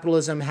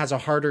capitalism has a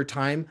harder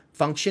time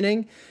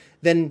functioning,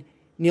 then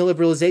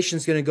neoliberalization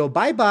is going to go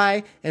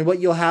bye-bye, and what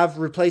you'll have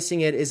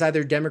replacing it is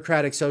either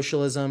democratic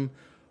socialism,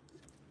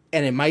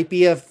 and it might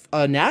be a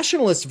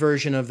nationalist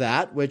version of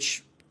that,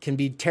 which can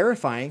be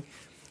terrifying,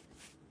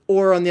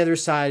 or on the other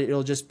side,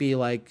 it'll just be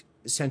like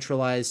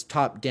centralized,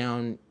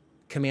 top-down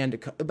command.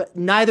 But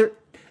neither.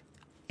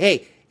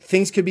 Hey,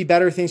 things could be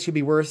better, things could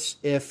be worse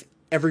if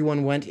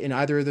everyone went in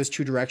either of those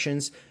two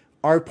directions.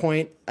 Our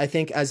point, I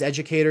think, as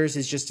educators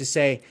is just to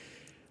say,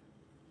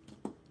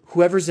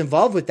 whoever's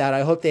involved with that,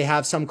 I hope they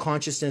have some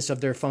consciousness of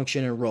their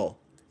function and role.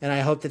 And I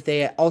hope that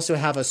they also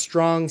have a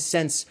strong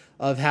sense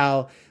of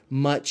how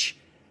much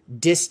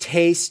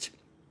distaste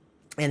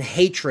and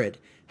hatred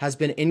has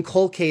been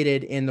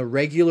inculcated in the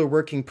regular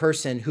working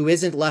person who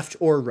isn't left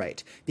or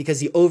right,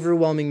 because the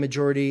overwhelming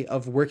majority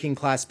of working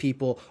class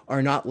people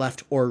are not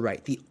left or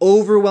right. The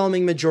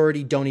overwhelming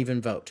majority don't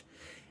even vote.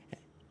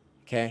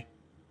 Okay?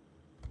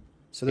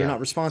 So they're not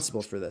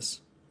responsible for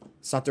this.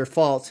 It's not their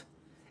fault.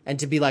 And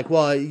to be like,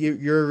 well,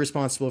 you're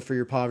responsible for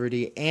your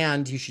poverty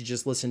and you should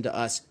just listen to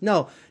us.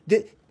 No,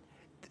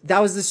 that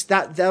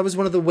was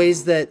one of the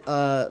ways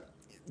that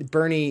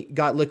Bernie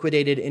got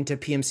liquidated into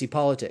PMC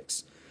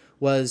politics,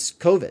 was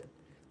COVID.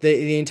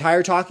 The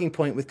entire talking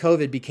point with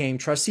COVID became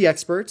trust the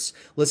experts,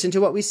 listen to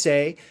what we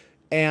say,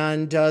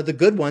 and the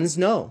good ones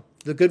know.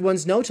 The good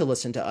ones know to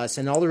listen to us,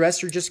 and all the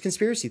rest are just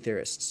conspiracy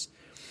theorists.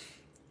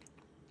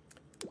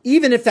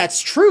 Even if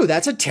that's true,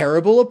 that's a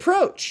terrible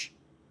approach.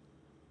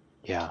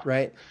 Yeah.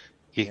 Right?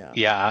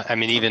 Yeah. I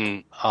mean,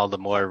 even all the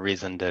more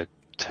reason to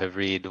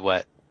read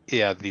what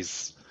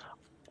these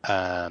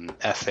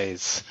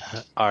essays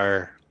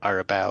are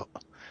about.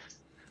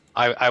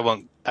 I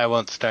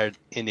won't start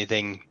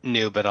anything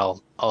new, but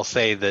I'll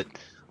say that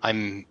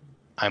I'm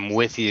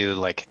with you,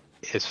 like,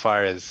 as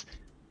far as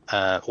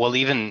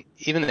even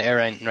the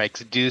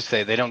Ehrenreichs do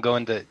say, they don't go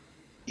into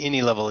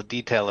any level of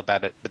detail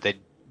about it, but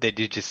they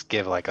do just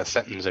give like a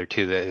sentence or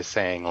two that is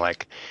saying,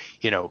 like,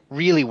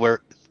 really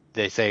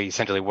they say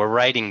essentially we're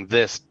writing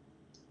this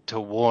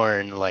to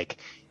warn, like,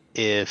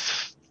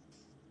 if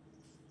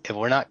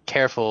we're not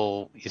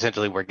careful,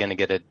 essentially we're going to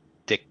get a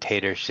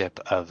dictatorship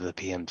of the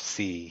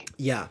PMC.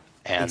 Yeah,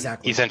 and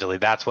exactly. Essentially,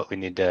 that's what we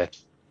need to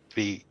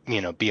be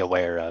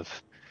aware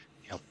of.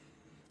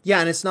 Yeah,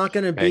 and it's not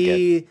going to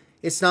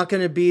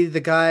be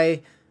the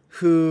guy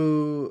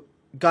who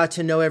got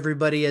to know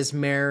everybody as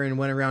mayor and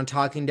went around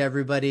talking to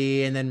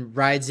everybody and then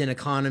rides in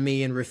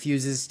economy and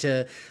refuses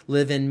to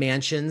live in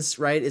mansions,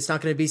 right? It's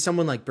not going to be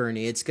someone like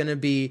Bernie. It's going to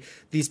be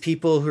these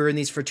people who are in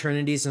these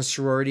fraternities and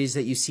sororities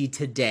that you see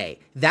today.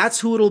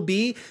 That's who it'll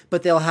be,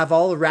 but they'll have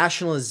all the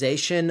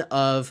rationalization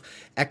of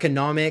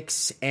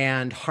economics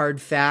and hard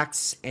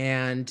facts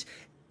and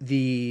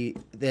the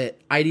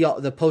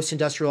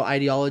post-industrial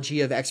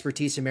ideology of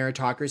expertise and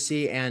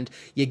meritocracy, and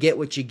you get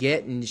what you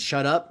get and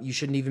shut up. You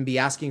shouldn't even be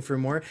asking for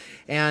more.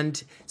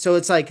 And so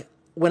it's like,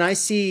 when I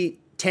see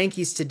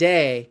tankies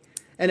today,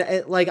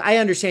 and like, I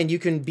understand you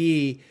can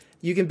be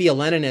a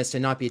Leninist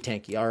and not be a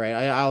tanky. All right.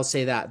 I'll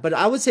say that. But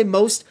I would say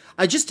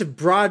just a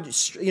broad,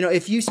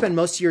 if you spend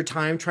most of your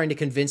time trying to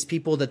convince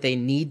people that they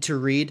need to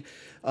read,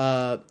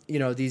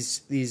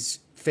 these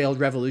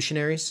failed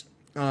revolutionaries,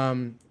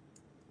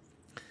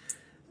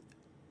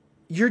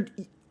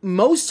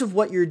 most of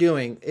what you're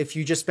doing, if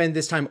you just spend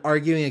this time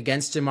arguing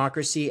against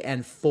democracy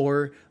and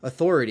for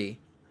authority,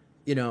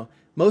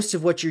 most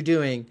of what you're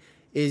doing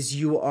is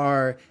you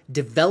are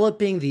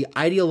developing the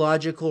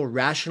ideological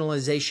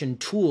rationalization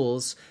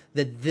tools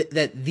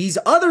that these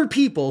other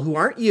people who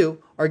aren't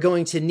you are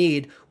going to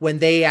need when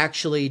they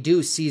actually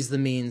do seize the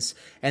means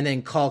and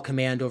then call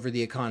command over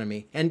the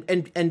economy.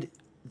 And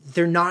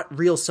they're not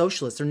real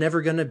socialists. They're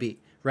never going to be,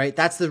 right?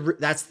 That's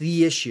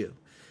the issue.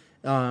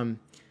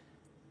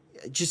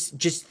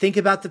 Just think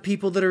about the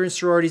people that are in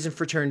sororities and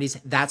fraternities.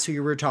 That's who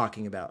you were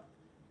talking about.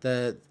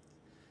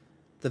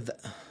 the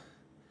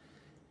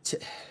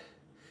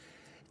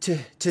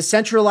to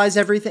centralize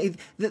everything.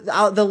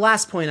 The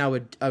last point I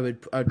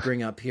would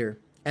bring up here,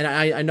 and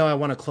I know I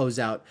want to close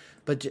out,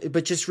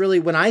 but just really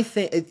when I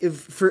think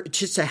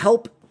just to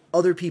help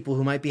other people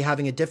who might be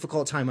having a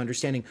difficult time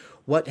understanding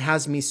what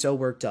has me so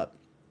worked up.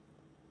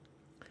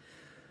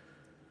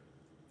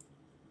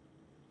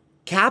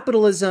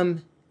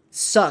 Capitalism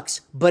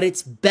sucks, but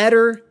it's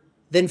better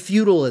than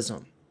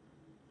feudalism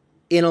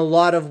in a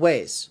lot of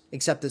ways,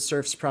 except that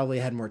serfs probably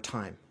had more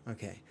time.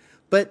 Okay.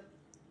 But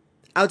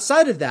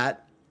outside of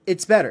that,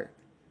 it's better.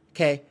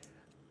 Okay.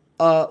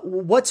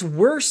 What's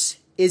worse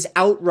is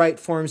outright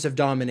forms of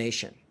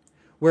domination,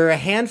 where a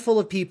handful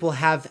of people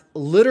have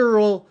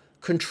literal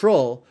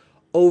control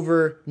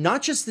over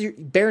not just the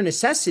bare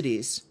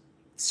necessities.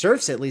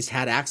 Serfs at least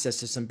had access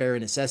to some bare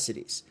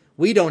necessities.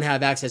 We don't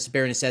have access to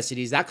bare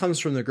necessities. That comes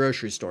from the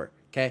grocery store.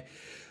 Okay.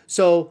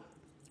 So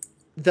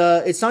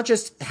it's not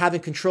just having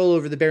control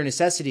over the bare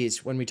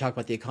necessities when we talk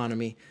about the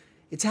economy.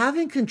 It's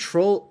having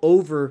control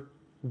over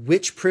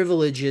which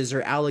privileges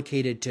are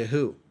allocated to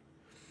who.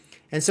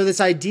 And so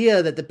this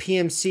idea that the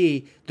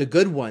PMC, the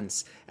good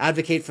ones,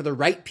 advocate for the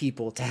right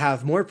people to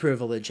have more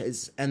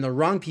privileges and the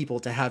wrong people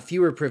to have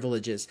fewer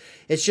privileges,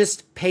 it's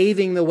just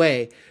paving the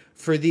way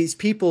for these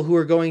people who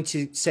are going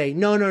to say,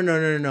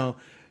 no,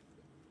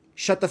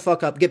 shut the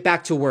fuck up, get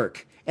back to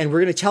work. And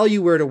we're going to tell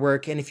you where to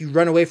work. And if you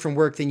run away from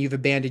work, then you've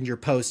abandoned your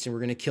post and we're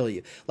going to kill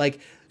you.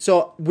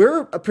 So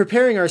we're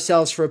preparing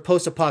ourselves for a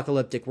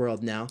post-apocalyptic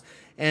world now.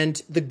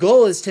 And the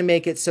goal is to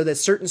make it so that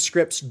certain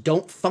scripts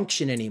don't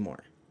function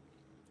anymore.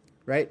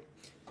 Right?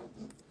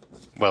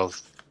 Well,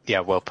 yeah,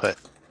 well put.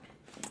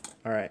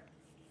 All right.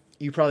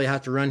 You probably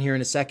have to run here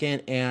in a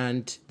second,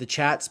 and the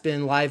chat's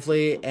been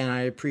lively, and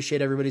I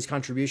appreciate everybody's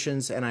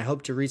contributions, and I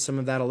hope to read some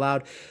of that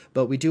aloud,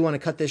 but we do want to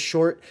cut this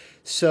short.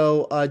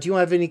 So do you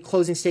have any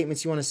closing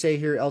statements you want to say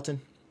here,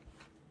 Elton?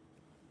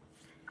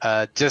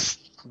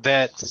 Just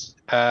that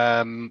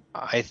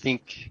I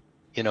think,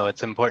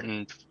 it's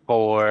important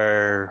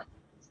for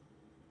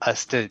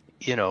us to,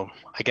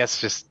 I guess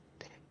just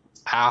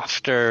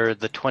after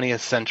the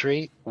 20th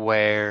century,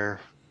 where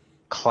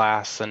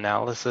class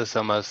analysis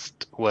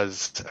almost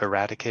was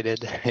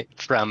eradicated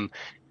from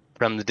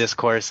the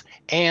discourse,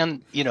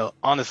 and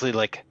honestly,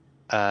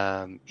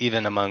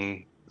 even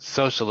among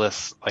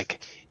socialists,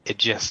 it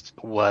just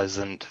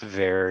wasn't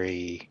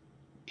very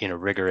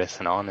rigorous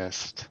and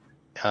honest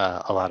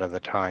a lot of the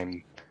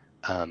time.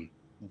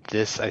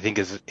 This I think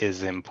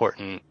is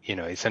important,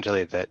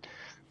 essentially that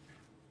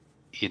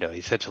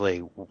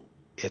essentially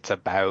it's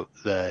about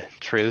the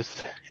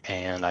truth.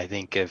 And I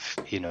think if,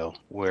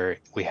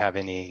 we have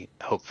any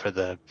hope for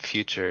the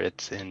future,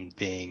 it's in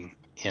being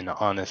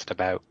honest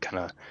about kind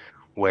of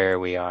where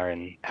we are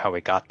and how we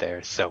got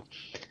there. So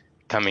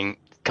coming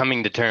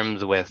to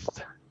terms with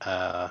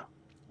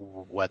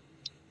what,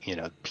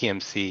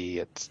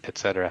 PMC, et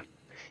cetera,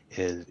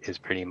 is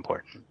pretty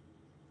important.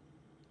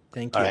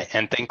 Thank you. All right.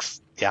 And thanks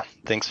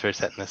for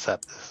setting this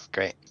up. This is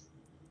great.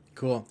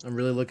 Cool. I'm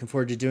really looking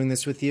forward to doing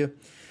this with you.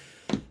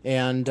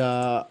 And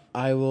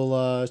I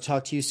will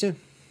talk to you soon.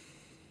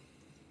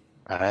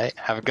 All right.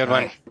 Have a good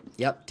one. Right.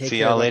 Yep. Take care. See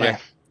y'all later.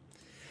 Bye-bye.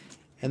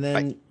 And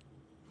then, bye.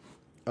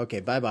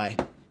 Okay, bye-bye.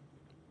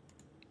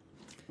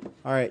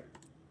 All right.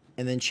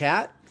 And then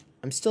chat,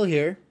 I'm still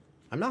here.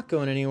 I'm not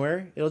going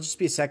anywhere. It'll just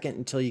be a second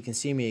until you can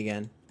see me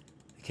again.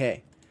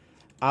 Okay.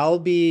 I'll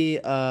be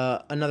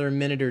another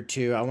minute or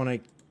two. I want to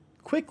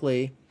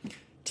quickly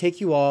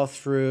take you all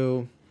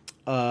through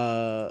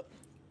the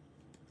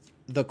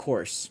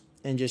course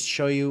and just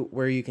show you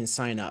where you can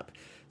sign up.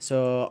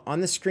 So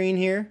on the screen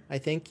here, I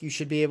think you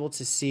should be able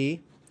to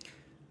see.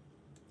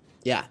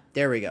 Yeah,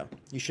 there we go.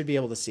 You should be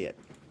able to see it.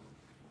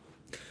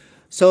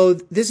 So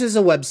this is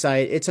a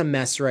website. It's a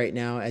mess right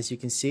now, as you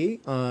can see.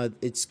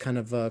 It's kind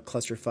of a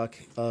clusterfuck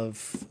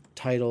of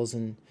titles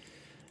and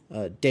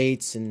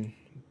dates and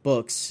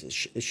books.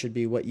 It should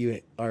be what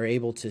you are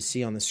able to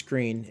see on the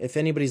screen. If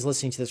anybody's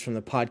listening to this from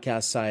the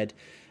podcast side,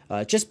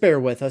 just bear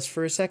with us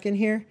for a second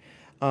here.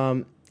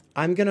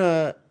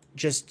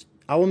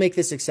 I will make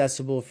this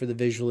accessible for the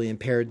visually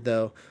impaired,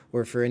 though,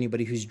 or for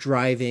anybody who's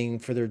driving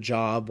for their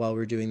job while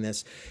we're doing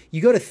this.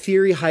 You go to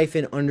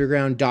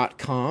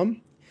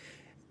theory-underground.com.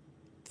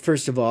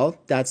 First of all,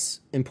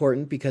 that's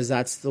important because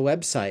that's the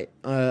website.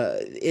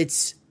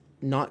 It's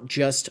not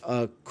just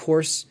a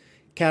course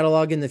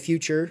catalog in the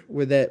future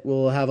where that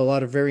will have a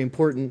lot of very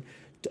important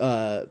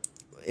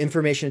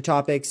information,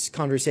 topics,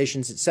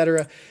 conversations,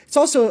 etc. It's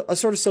also a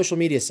sort of social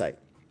media site.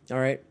 All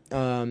right.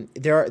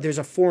 There's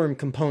a forum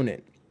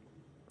component.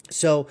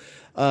 So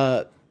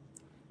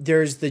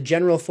there's the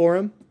general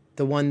forum,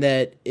 the one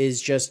that is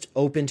just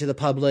open to the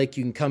public.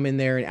 You can come in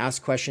there and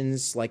ask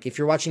questions. Like if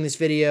you're watching this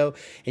video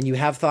and you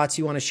have thoughts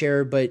you want to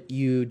share, but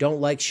you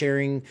don't like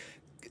sharing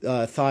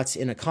thoughts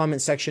in a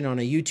comment section on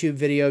a YouTube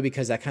video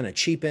because that kind of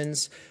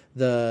cheapens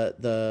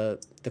the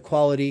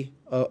quality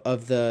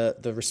of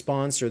the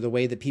response or the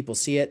way that people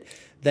see it,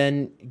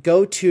 then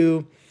go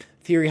to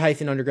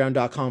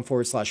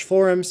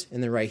theory-underground.com/forums.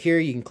 And then right here,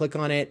 you can click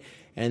on it.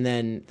 And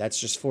then that's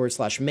just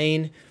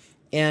 /main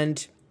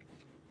and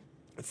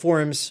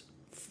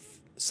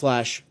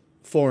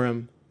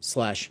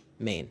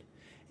forums/forum/main.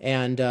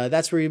 And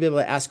that's where you'll be able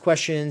to ask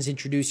questions,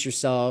 introduce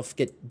yourself,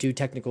 do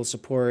technical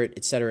support,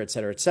 et cetera, et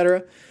cetera, et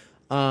cetera.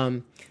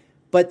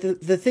 But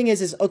the thing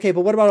is, okay,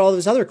 but what about all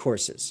those other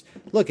courses?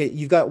 Look,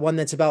 you've got one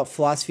that's about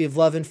philosophy of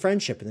love and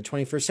friendship in the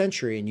 21st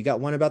century, and you got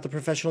one about the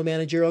professional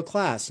managerial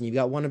class, and you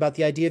got one about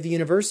the idea of the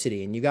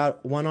university, and you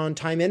got one on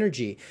time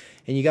energy,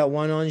 and you got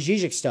one on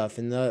Zizek stuff,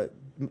 and the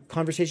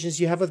conversations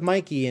you have with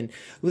Mikey, and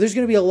there's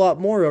going to be a lot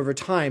more over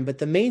time. But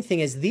the main thing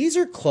is these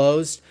are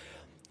closed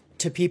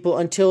to people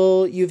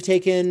until you've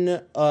taken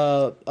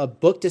a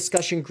book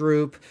discussion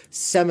group,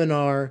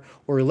 seminar,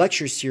 or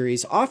lecture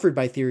series offered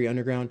by Theory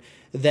Underground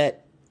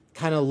that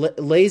kind of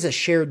lays a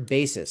shared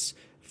basis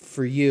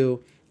for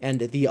you and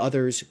the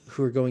others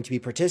who are going to be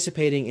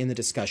participating in the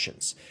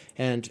discussions.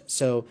 And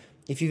so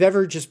if you've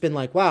ever just been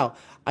like, wow,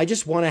 I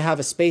just want to have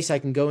a space I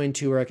can go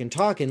into where I can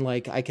talk and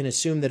like I can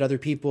assume that other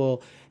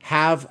people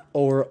have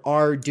or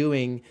are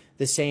doing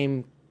the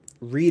same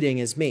reading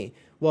as me,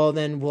 well,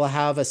 then we'll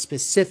have a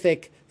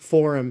specific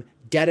forum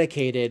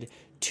dedicated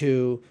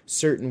to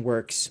certain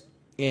works.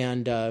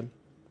 And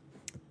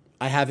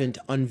I haven't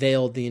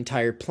unveiled the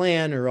entire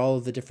plan or all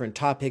of the different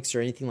topics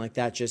or anything like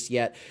that just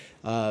yet.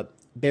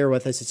 Bear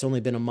with us. It's only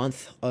been a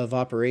month of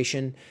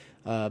operation.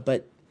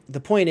 But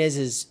the point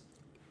is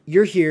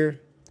you're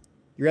here,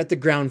 you're at the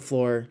ground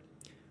floor.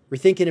 We're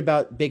thinking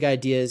about big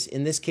ideas.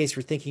 In this case,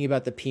 we're thinking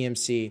about the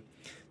PMC.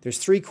 There's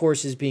 3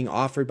 courses being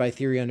offered by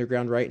Theory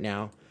Underground right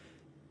now.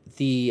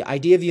 The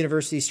idea of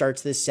university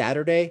starts this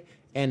Saturday,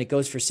 and it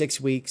goes for 6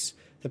 weeks.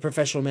 The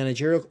professional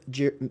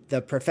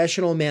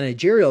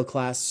managerial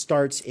class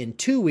starts in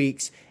 2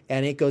 weeks,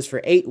 and it goes for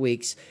 8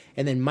 weeks.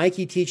 And then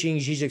Mikey teaching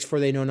Zizek for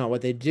They Know Not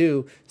What They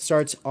Do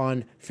starts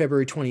on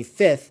February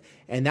 25th,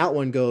 and that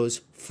one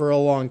goes for a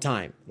long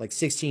time, like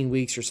 16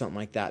 weeks or something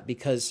like that,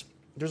 because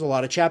there's a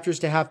lot of chapters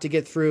to have to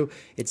get through.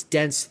 It's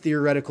dense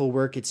theoretical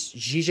work. It's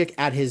Zizek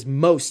at his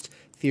most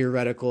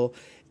theoretical,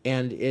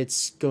 and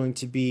it's going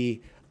to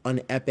be an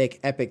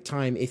epic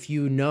time. If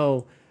you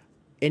know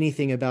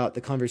anything about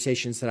the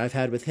conversations that I've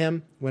had with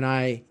him when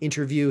I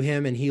interview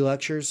him and he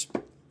lectures,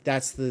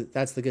 that's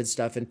the good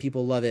stuff, and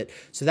people love it.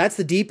 So that's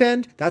the deep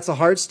end. That's the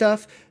hard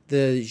stuff.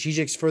 The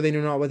Zizek's for They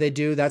Know Not What They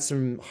Do. That's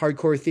some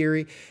hardcore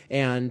theory,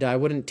 and I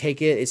wouldn't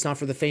take it. It's not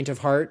for the faint of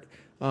heart.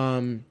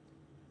 What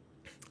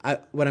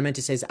I meant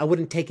to say is I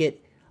wouldn't take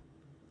it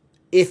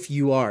if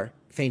you are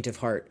faint of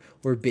heart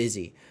or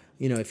busy.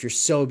 If you're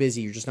so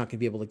busy, you're just not going to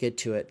be able to get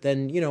to it.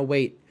 Then,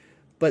 wait.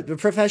 But the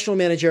professional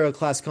managerial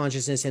class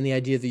consciousness and the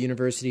idea of the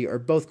university are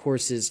both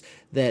courses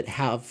that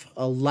have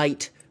a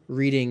light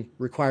reading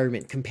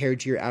requirement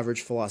compared to your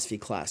average philosophy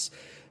class.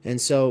 And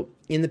so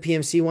in the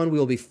PMC one, we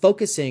will be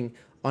focusing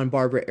on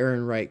Barbara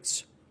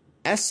Ehrenreich's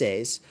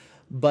essays,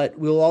 but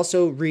we'll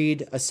also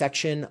read a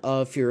section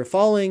of Fear of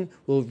Falling.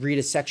 We'll read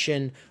a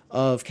section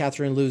of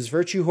Catherine Liu's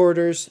Virtue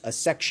Hoarders, a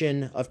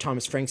section of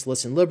Thomas Frank's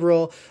Listen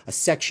Liberal, a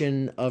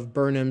section of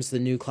Burnham's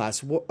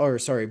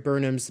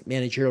Burnham's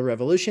Managerial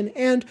Revolution,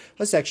 and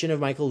a section of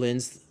Michael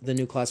Lynn's The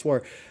New Class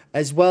War,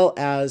 as well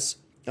as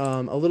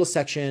a little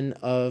section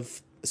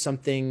of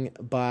something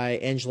by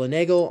Angela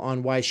Nagel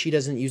on why she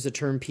doesn't use the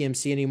term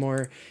PMC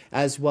anymore,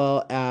 as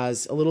well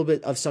as a little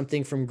bit of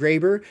something from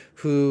Graeber,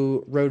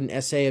 who wrote an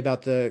essay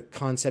about the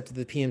concept of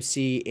the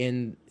PMC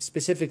in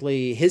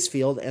specifically his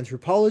field,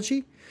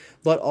 anthropology,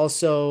 but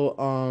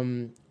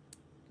also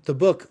the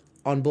book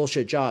on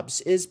Bullshit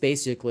Jobs is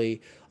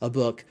basically a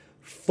book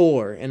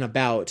for and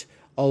about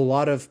a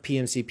lot of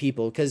PMC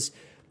people, because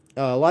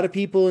a lot of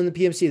people in the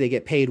PMC, they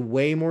get paid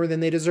way more than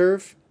they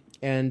deserve.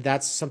 And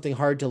that's something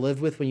hard to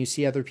live with when you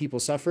see other people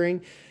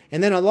suffering.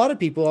 And then a lot of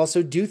people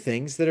also do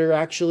things that are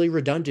actually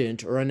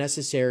redundant or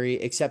unnecessary,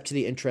 except to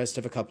the interest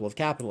of a couple of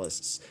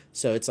capitalists.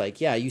 So it's like,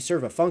 yeah, you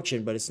serve a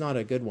function, but it's not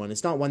a good one.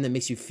 It's not one that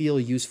makes you feel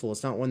useful.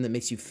 It's not one that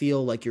makes you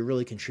feel like you're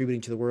really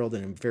contributing to the world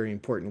in very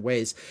important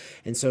ways.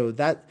 And so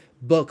that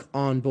book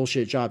on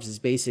Bullshit Jobs is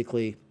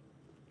basically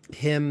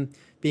him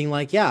being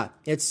like, yeah,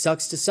 it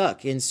sucks to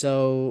suck. And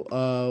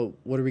so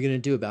what are we going to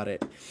do about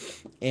it?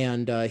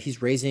 And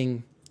he's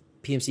raising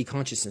PMC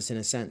consciousness in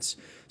a sense.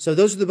 So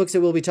those are the books that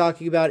we'll be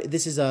talking about.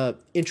 This is a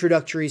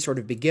introductory sort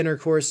of beginner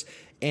course,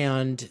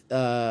 and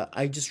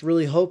I just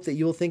really hope that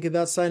you will think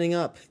about signing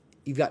up.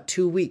 You've got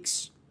 2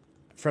 weeks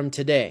from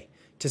today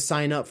to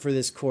sign up for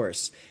this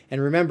course. And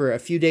remember, a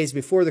few days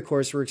before the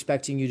course, we're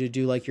expecting you to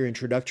do like your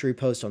introductory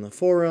post on the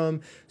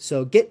forum.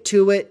 So get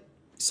to it,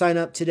 sign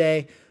up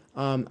today.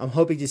 I'm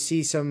hoping to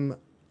see some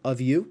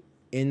of you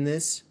in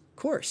this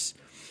course.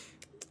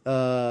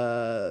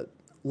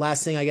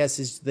 Last thing, I guess,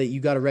 is that you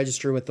got to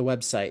register with the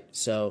website.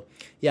 So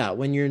yeah,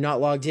 when you're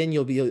not logged in,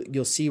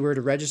 you'll see where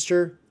to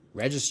register,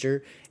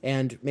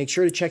 and make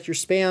sure to check your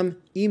spam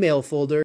email folder.